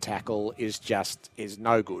manner of the tackle is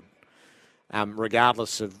no good,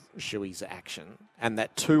 regardless of Shuey's action. And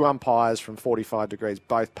that two umpires from 45 degrees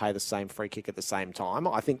both pay the same free kick at the same time,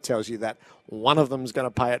 I think tells you that one of them's going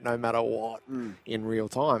to pay it no matter what in real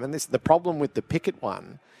time. And the problem with the Pickett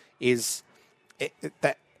one is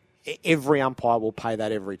that every umpire will pay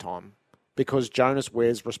that every time, because Jonas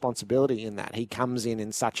wears responsibility in that. He comes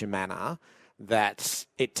in such a manner that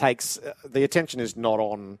it takes... the attention is not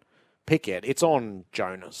on Pickett, it's on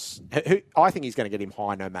Jonas. Who I think he's going to get him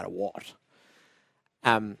high no matter what.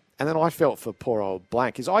 And then I felt for poor old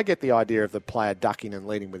Blank, is I get the idea of the player ducking and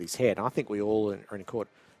leading with his head, and I think we all are in court.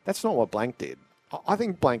 That's not what Blank did. I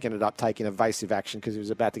think Blank ended up taking evasive action because he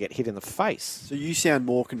was about to get hit in the face. So you sound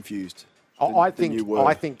more confused I think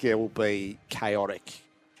it will be chaotic.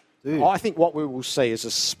 Dude. I think what we will see is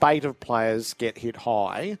a spate of players get hit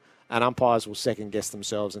high and umpires will second-guess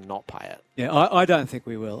themselves and not pay it. Yeah, I don't think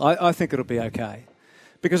we will. I think it'll be okay.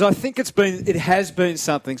 Because I think it has been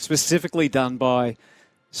something specifically done by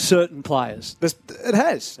certain players. It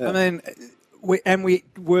has. Yeah. I mean, we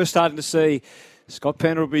were starting to see... Scott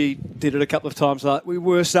Pendlebury did it a couple of times. We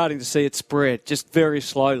were starting to see it spread, just very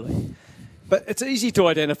slowly. But it's easy to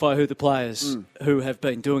identify who the players who have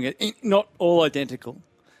been doing it, not all identical.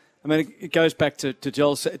 I mean, it goes back to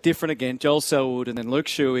Joel, different again, Joel Selwood and then Luke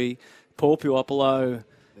Shuey, Paul Puopolo.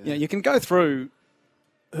 Yeah. You can go through.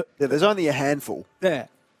 Yeah, there's only a handful. Yeah,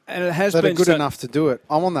 and it has that been are good enough to do it.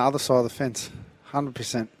 I'm on the other side of the fence,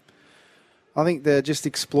 100%. I think they're just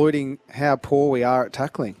exploiting how poor we are at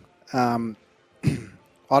tackling.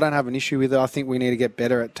 I don't have an issue with it. I think we need to get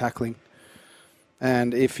better at tackling.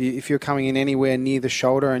 And if you're coming in anywhere near the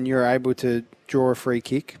shoulder and you're able to draw a free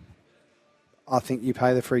kick, I think you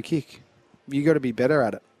pay the free kick. You got to be better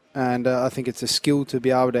at it. And I think it's a skill to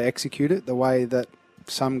be able to execute it the way that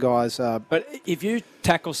some guys are. But if you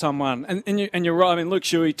tackle someone, and you're right, I mean, Luke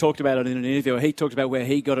Shuey talked about it in an interview. He talked about where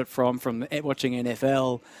he got it from watching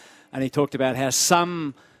NFL, and he talked about how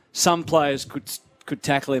some players could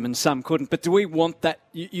tackle him and some couldn't. But do we want that?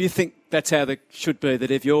 You think that's how it should be,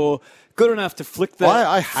 that if you're good enough to flick the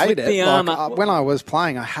I hate it. The arm when I was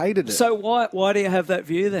playing, I hated it. So why do you have that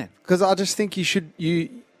view then? Because I just think you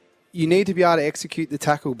need to be able to execute the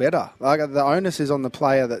tackle better. Like, the onus is on the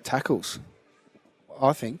player that tackles,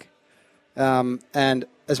 I think. And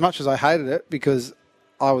as much as I hated it, because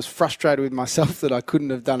I was frustrated with myself that I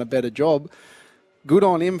couldn't have done a better job, good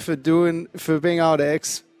on him for being able to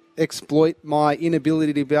exploit my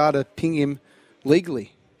inability to be able to ping him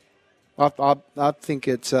legally. I think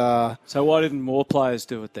it's... So why didn't more players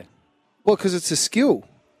do it then? Well, because it's a skill.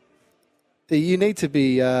 You need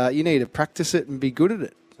to practice it and be good at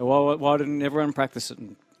it. So why didn't everyone practice it?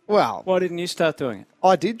 Well, why didn't you start doing it?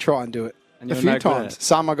 I did try and do it a few times.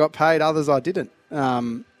 Some I got paid, others I didn't.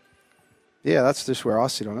 Yeah, that's just where I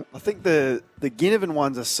sit on it. I think the Ginnivan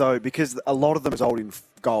ones are so, because a lot of them result in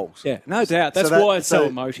goals. Yeah, no doubt. That's why it's so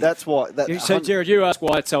emotive. That's why. So, Jared, you asked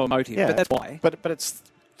why it's so emotive, Yeah, but that's why. But it's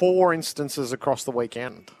 4 instances across the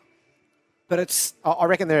weekend. But it's... I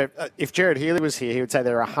reckon if Jared Healy was here, he would say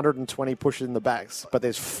there are 120 pushes in the backs, but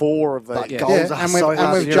there's 4 of those. Goals are so hard.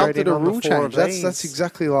 And we've jumped at a on the rule 4 change. of That's these.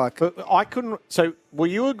 exactly like... But I couldn't... So, were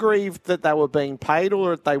you aggrieved that they were being paid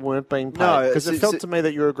or that they weren't being paid? No, because it felt to me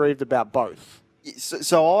that you were aggrieved about both.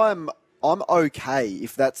 So I'm okay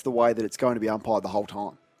if that's the way that it's going to be umpired the whole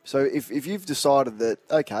time. So if you've decided that,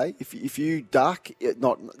 okay, if you duck's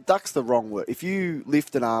the wrong word. If you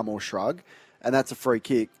lift an arm or shrug and that's a free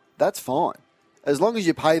kick, that's fine. As long as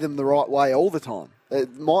you pay them the right way all the time. I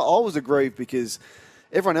was aggrieved because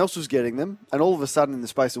everyone else was getting them, and all of a sudden in the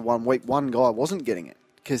space of 1 week, one guy wasn't getting it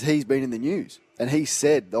because he's been in the news. And he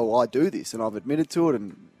said, oh, I do this, and I've admitted to it,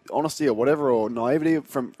 and honesty or whatever, or naivety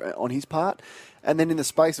on his part. And then in the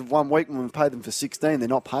space of 1 week, when we've paid them for 16, they're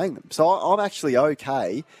not paying them. So I'm actually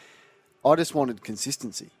okay. I just wanted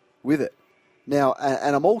consistency with it. Now,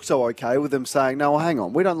 and I'm also okay with them saying, no, hang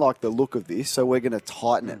on, we don't like the look of this, so we're going to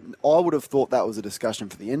tighten it. I would have thought that was a discussion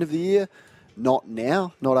for the end of the year, not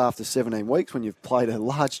now, not after 17 weeks when you've played a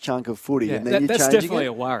large chunk of footy and then you're that's changing definitely it.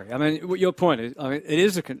 a worry. I mean, your point is, it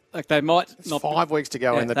is they might It's not... 5 weeks to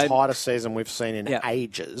go in the tightest season we've seen in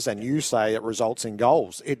ages, and you say it results in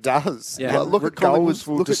goals. It does. Yeah. Well, look at goals Collingwood's,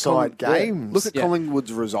 will decide games. Look at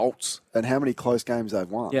Collingwood's results and how many close games they've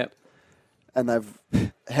won. Yep. And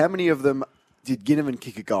how many of them did Ginnivan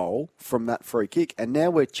kick a goal from that free kick? And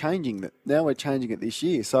now we're changing it. Now we're changing it this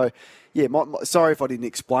year. So, yeah, sorry if I didn't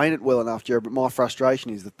explain it well enough, Jared, but my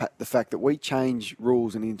frustration is the fact that we change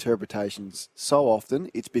rules and interpretations so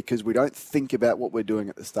often. It's because we don't think about what we're doing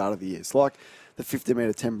at the start of the year. It's like the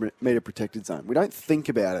 50-metre, 10-metre protected zone. We don't think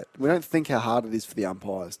about it. We don't think how hard it is for the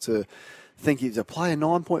umpires to think, is a player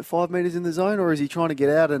 9.5 metres in the zone, or is he trying to get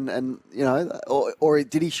out and you know, or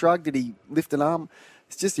did he shrug? Did he lift an arm?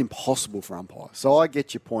 It's just impossible for umpires. So I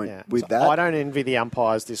get your point with that. I don't envy the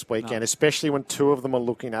umpires this weekend, especially when 2 of them are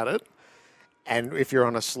looking at it. And if you're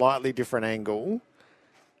on a slightly different angle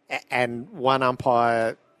and one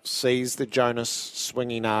umpire sees the Jonas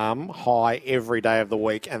swinging arm high every day of the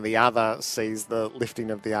week and the other sees the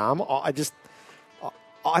lifting of the arm, I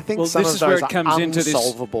think some of those are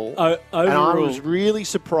unsolvable. And I was really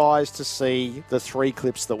surprised to see the 3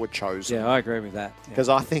 clips that were chosen. Yeah, I agree with that. Because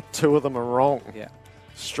I think 2 of them are wrong. Yeah.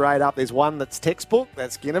 Straight up, there's one that's textbook,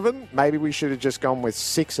 that's Ginnivan. Maybe we should have just gone with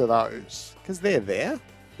 6 of those because they're there.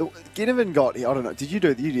 Ginnivan got, I don't know, you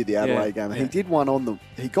did the Adelaide game. He did one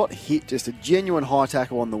he got hit, just a genuine high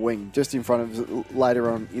tackle on the wing, just in front of us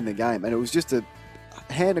later on in the game. And it was just a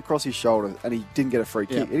hand across his shoulder and he didn't get a free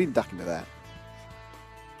kick. He didn't duck into that.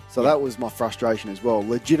 So that was my frustration as well.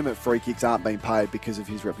 Legitimate free kicks aren't being paid because of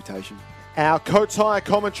his reputation. Our Coates Hire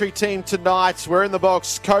commentary team tonight. We're in the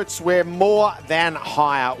box. Coates, we're more than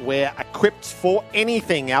hire. We're equipped for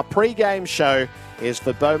anything. Our pre-game show is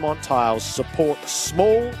for Beaumont Tiles. Support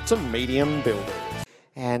small to medium builders.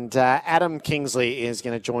 And Adam Kingsley is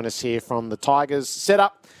going to join us here from the Tigers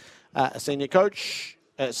setup. A senior coach,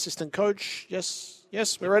 assistant coach. Yes,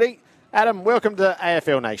 we're ready. Adam, welcome to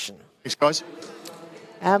AFL Nation. Thanks, guys.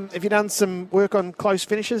 Have you done some work on close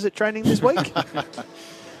finishes at training this week?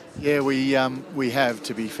 Yeah, we have,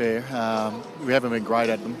 to be fair. We haven't been great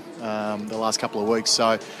at them the last couple of weeks,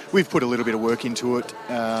 so we've put a little bit of work into it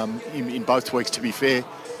in both weeks, to be fair.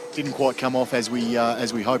 Didn't quite come off as we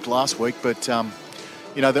hoped last week, but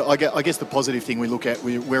I guess the positive thing we look at,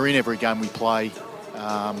 we're in every game we play,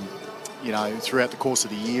 throughout the course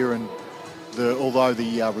of the year, and although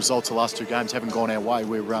the results of the last two games haven't gone our way,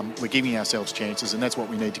 we're giving ourselves chances, and that's what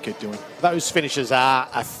we need to keep doing. Those finishes are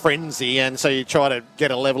a frenzy, and so you try to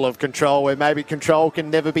get a level of control where maybe control can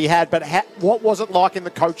never be had. But what was it like in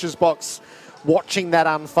the coach's box watching that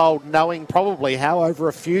unfold, knowing probably how over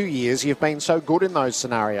a few years you've been so good in those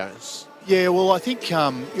scenarios? Yeah, well, I think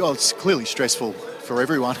it's clearly stressful for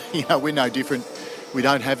everyone. We're no different. We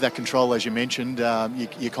don't have that control, as you mentioned.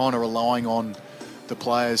 You're kind of relying on the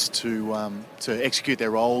players to execute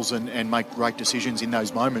their roles and make great decisions in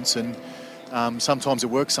those moments, and sometimes it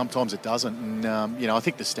works, sometimes it doesn't, and I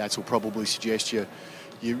think the stats will probably suggest you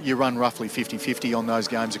run roughly 50-50 on those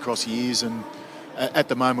games across years, and at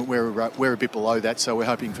the moment we're a bit below that, so we're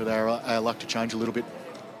hoping for our luck to change a little bit.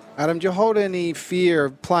 Adam, do you hold any fear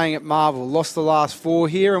of playing at Marvel? Lost the last 4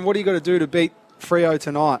 here, and what are you got to do to beat Freo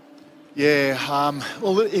tonight? Yeah,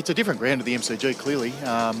 well, it's a different ground to the MCG, clearly,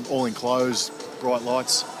 all enclosed, bright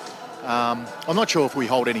lights. I'm not sure if we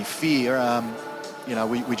hold any fear.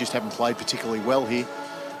 We just haven't played particularly well here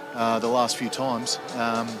the last few times.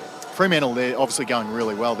 Fremantle, they're obviously going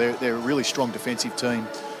really well. They're a really strong defensive team.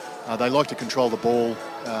 They like to control the ball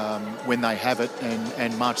when they have it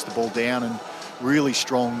and march the ball down, and really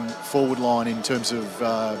strong forward line in terms of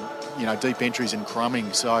deep entries and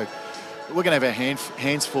crumbing. So we're going to have our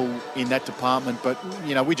hands full in that department, but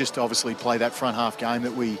we just obviously play that front half game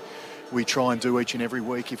that we try and do each and every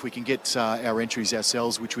week. If we can get our entries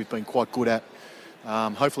ourselves, which we've been quite good at,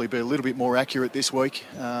 hopefully be a little bit more accurate this week.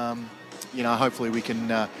 Hopefully we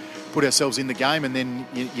can put ourselves in the game, and then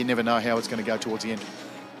you never know how it's going to go towards the end.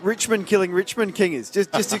 Richmond killing Richmond, Kingers.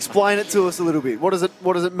 Just explain it to us a little bit. What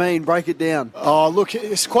does it mean? Break it down. Oh, look,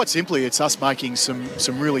 it's quite simply, it's us making some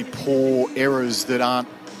really poor errors that aren't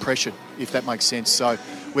pressured, if that makes sense. So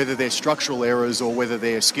whether they're structural errors or whether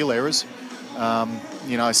they're skill errors,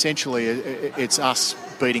 essentially it's us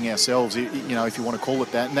beating ourselves, if you want to call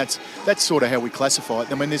it that, and that's sort of how we classify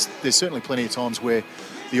it. I mean, there's certainly plenty of times where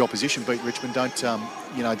the opposition beat Richmond. Don't get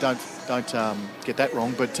that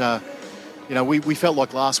wrong, but we felt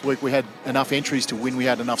like last week we had enough entries to win. We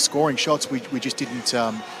had enough scoring shots. We just didn't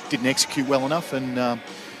execute well enough, and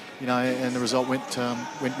and the result went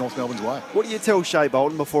North Melbourne's way. What do you tell Shea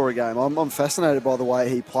Bolton before a game? I'm fascinated by the way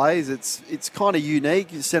he plays. It's kind of unique.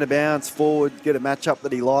 Centre bounce, forward, get a matchup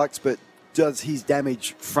that he likes, but does his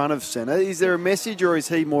damage front of centre. Is there a message, or is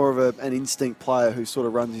he more of an instinct player who sort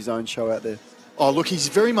of runs his own show out there? Oh, look, he's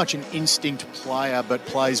very much an instinct player, but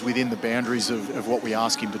plays within the boundaries of what we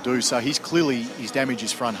ask him to do. So he's clearly, his damage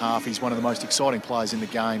is front half. He's one of the most exciting players in the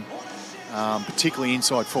game, particularly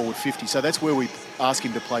inside forward 50. So that's where we ask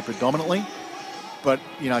him to play predominantly. But,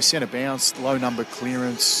 centre bounce, low number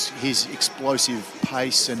clearance, his explosive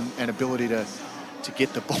pace and ability to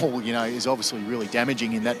get the ball, is obviously really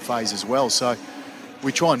damaging in that phase as well. So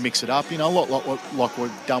we try and mix it up, a lot like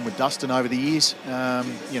we've done with Dustin over the years.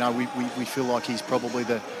 We feel like he's probably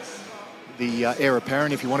the heir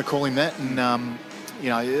apparent, if you want to call him that. And,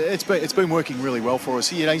 it's been working really well for us.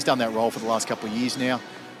 He's done that role for the last couple of years now.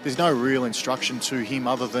 There's no real instruction to him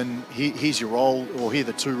other than here's your role, or here are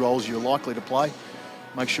the two roles you're likely to play.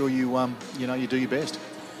 Make sure you do your best.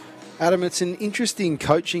 Adam, it's an interesting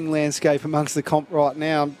coaching landscape amongst the comp right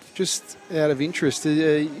now. Just out of interest,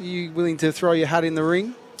 are you willing to throw your hat in the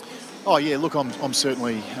ring? Oh yeah, look, I'm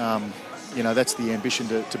certainly, that's the ambition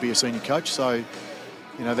to be a senior coach. So,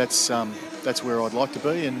 that's where I'd like to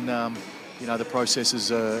be, and the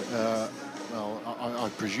processes are, I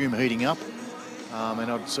presume, heating up,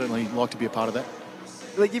 and I'd certainly like to be a part of that.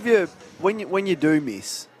 Do they give you, when you do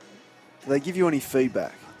miss, do they give you any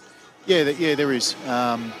feedback? Yeah, there is.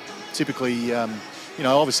 Typically,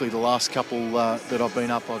 obviously the last couple that I've been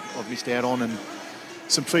up, I've missed out on, and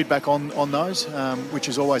some feedback on those, which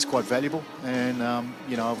is always quite valuable. And,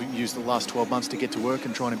 I've used the last 12 months to get to work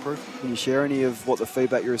and try and improve. Can you share any of what the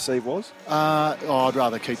feedback you received was? I'd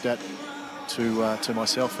rather keep that to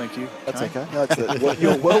myself, thank you. That's okay.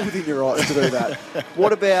 You're well within your rights to do that.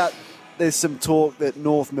 What about, there's some talk that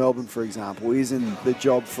North Melbourne, for example, is in the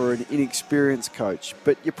job for an inexperienced coach,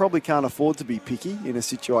 but you probably can't afford to be picky in a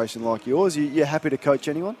situation like yours. You're happy to coach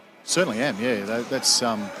anyone? Certainly am, yeah. That's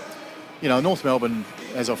North Melbourne,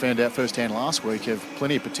 as I found out firsthand last week, have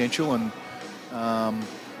plenty of potential, and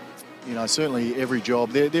certainly every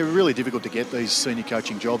job. They're really difficult to get, these senior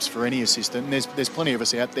coaching jobs, for any assistant. And there's plenty of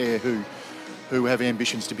us out there who have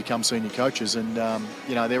ambitions to become senior coaches, and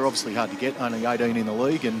they're obviously hard to get. Only 18 in the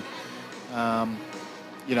league, and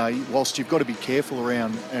whilst you've got to be careful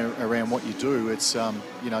around what you do, it's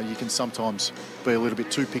you can sometimes be a little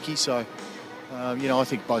bit too picky. So I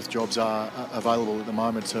think both jobs are available at the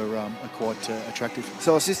moment are quite attractive.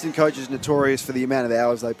 So assistant coaches notorious for the amount of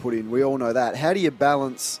hours they put in. We all know that. How do you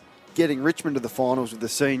balance getting Richmond to the finals with the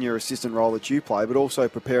senior assistant role that you play, but also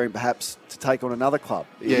preparing perhaps to take on another club?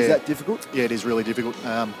 Is that difficult? Yeah, it is really difficult.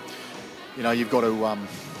 You've got to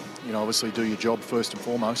obviously do your job first and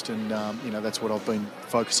foremost, and that's what I've been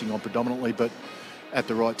focusing on predominantly. But at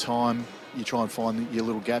the right time, you try and find your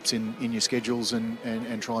little gaps in your schedules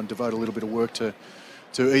and try and devote a little bit of work to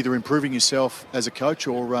either improving yourself as a coach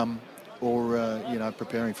or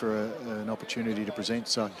preparing for an opportunity to present.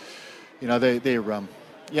 So,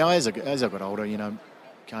 as I got older,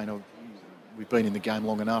 Kane, we've been in the game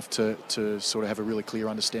long enough to sort of have a really clear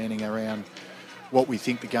understanding around what we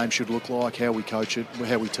think the game should look like, how we coach it,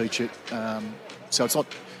 how we teach it. So it's not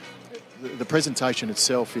the presentation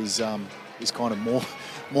itself is kind of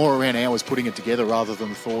more around hours putting it together rather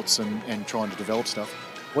than thoughts and trying to develop stuff.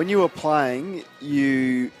 When you were playing,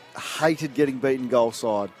 you hated getting beaten goal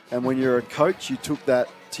side, and when you're a coach, you took that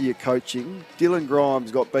to your coaching. Dylan Grimes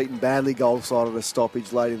got beaten badly goal side at a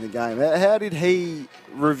stoppage late in the game. How did he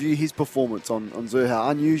review his performance on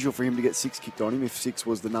Zurhaar? Unusual for him to get 6 kicked on him, if 6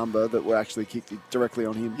 was the number that were actually kicked directly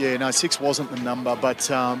on him. Yeah, no, 6 wasn't the number, but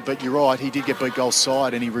you're right, he did get beat goal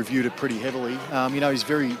side and he reviewed it pretty heavily. He's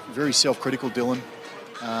very, very self-critical, Dylan.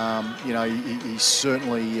 He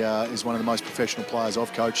certainly is one of the most professional players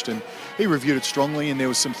I've coached, and he reviewed it strongly, and there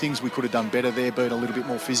was some things we could have done better there, being a little bit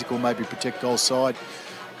more physical, maybe protect goal side.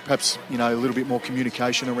 Perhaps, a little bit more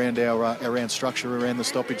communication around our structure around the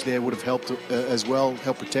stoppage there would have helped as well,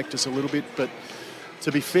 help protect us a little bit. But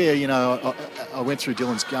to be fair, I went through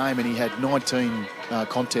Dylan's game and he had 19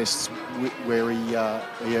 contests where he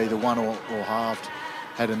either won or halved,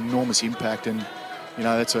 had an enormous impact, and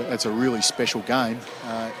that's a really special game.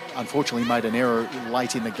 Unfortunately, made an error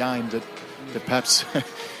late in the game that perhaps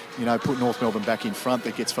put North Melbourne back in front.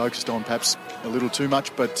 That gets focused on perhaps a little too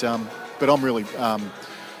much, but I'm really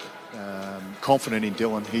confident in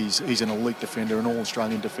Dylan. He's an elite defender, an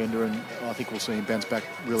all-Australian defender, and I think we'll see him bounce back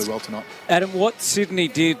really well tonight. Adam, what Sydney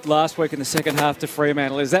did last week in the second half to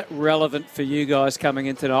Fremantle, is that relevant for you guys coming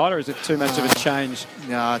in tonight, or is it too much of a change?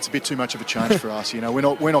 No, it's a bit too much of a change for us. We're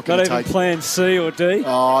not going to take... Not even plan C or D?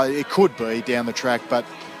 It could be down the track, but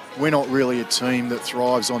we're not really a team that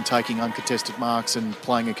thrives on taking uncontested marks and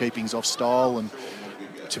playing a keepings off style. And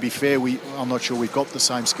to be fair, I'm not sure we've got the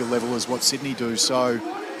same skill level as what Sydney do. So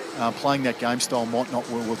playing that game style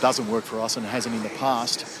doesn't work for us and hasn't in the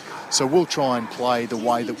past. So we'll try and play the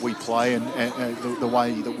way that we play and the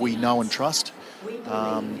way that we know and trust.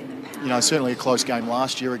 Certainly a close game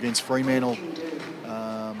last year against Fremantle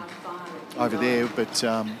over there, but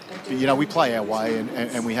we play our way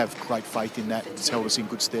and we have great faith in that. It's held us in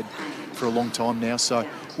good stead for a long time now. So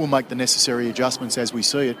we'll make the necessary adjustments as we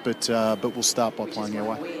see it, but we'll start by playing our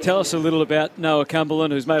way. Tell us a little about Noah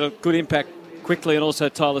Cumberland, who's made a good impact quickly, and also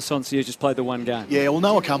Tyler Sonsie, who just played the one game. Yeah, well,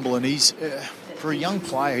 Noah Cumberland, he's for a young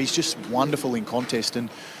player, he's just wonderful in contest.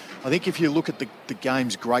 And I think if you look at the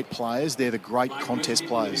game's great players, they're the great contest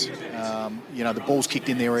players. The ball's kicked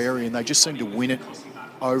in their area and they just seem to win it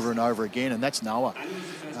over and over again, and that's Noah,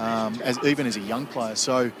 even as a young player.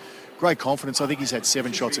 So great confidence. I think he's had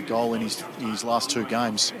 7 shots at goal in his last 2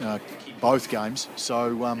 games, both games.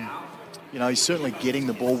 So, he's certainly getting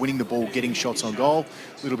the ball, winning the ball, getting shots on goal.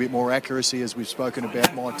 A little bit more accuracy, as we've spoken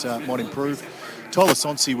about, might improve. Tyler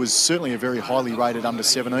Sonsie was certainly a very highly rated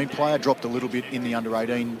under-17 player, dropped a little bit in the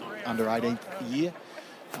under-18 year.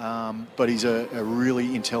 But he's a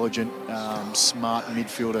really intelligent, smart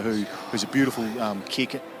midfielder who's a beautiful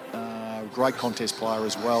kick, great contest player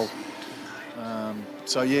as well.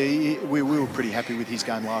 We were pretty happy with his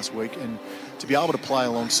game last week, and to be able to play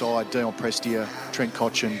alongside Dion Prestia, Trent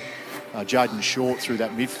Cotchin, Jaden Short through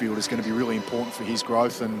that midfield is going to be really important for his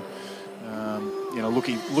growth, and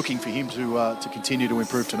looking for him to continue to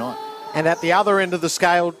improve tonight. And at the other end of the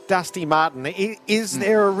scale, Dusty Martin. Is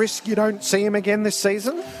there a risk you don't see him again this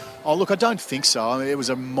season? Oh, look, I don't think so. I mean, it was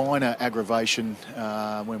a minor aggravation.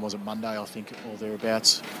 When was it? Monday, I think, or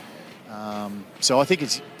thereabouts. So I think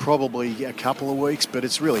it's probably a couple of weeks, but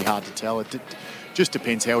it's really hard to tell. It just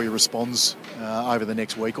depends how he responds over the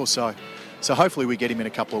next week or so. So hopefully we get him in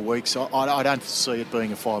a couple of weeks. I don't see it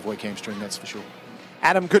being a 5-week hamstring, that's for sure.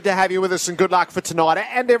 Adam, good to have you with us and good luck for tonight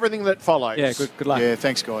and everything that follows. Yeah, good luck. Yeah,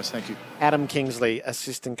 thanks, guys. Thank you. Adam Kingsley,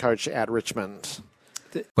 assistant coach at Richmond.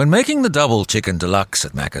 When making the double chicken deluxe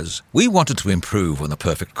at Macca's, we wanted to improve on the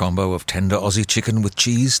perfect combo of tender Aussie chicken with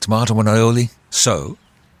cheese, tomato and aioli. So,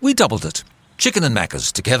 we doubled it. Chicken and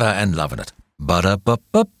Macca's, together and loving it.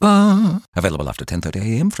 Ba-da-ba-ba-ba. Available after 10:30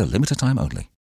 a.m. for a limited time only.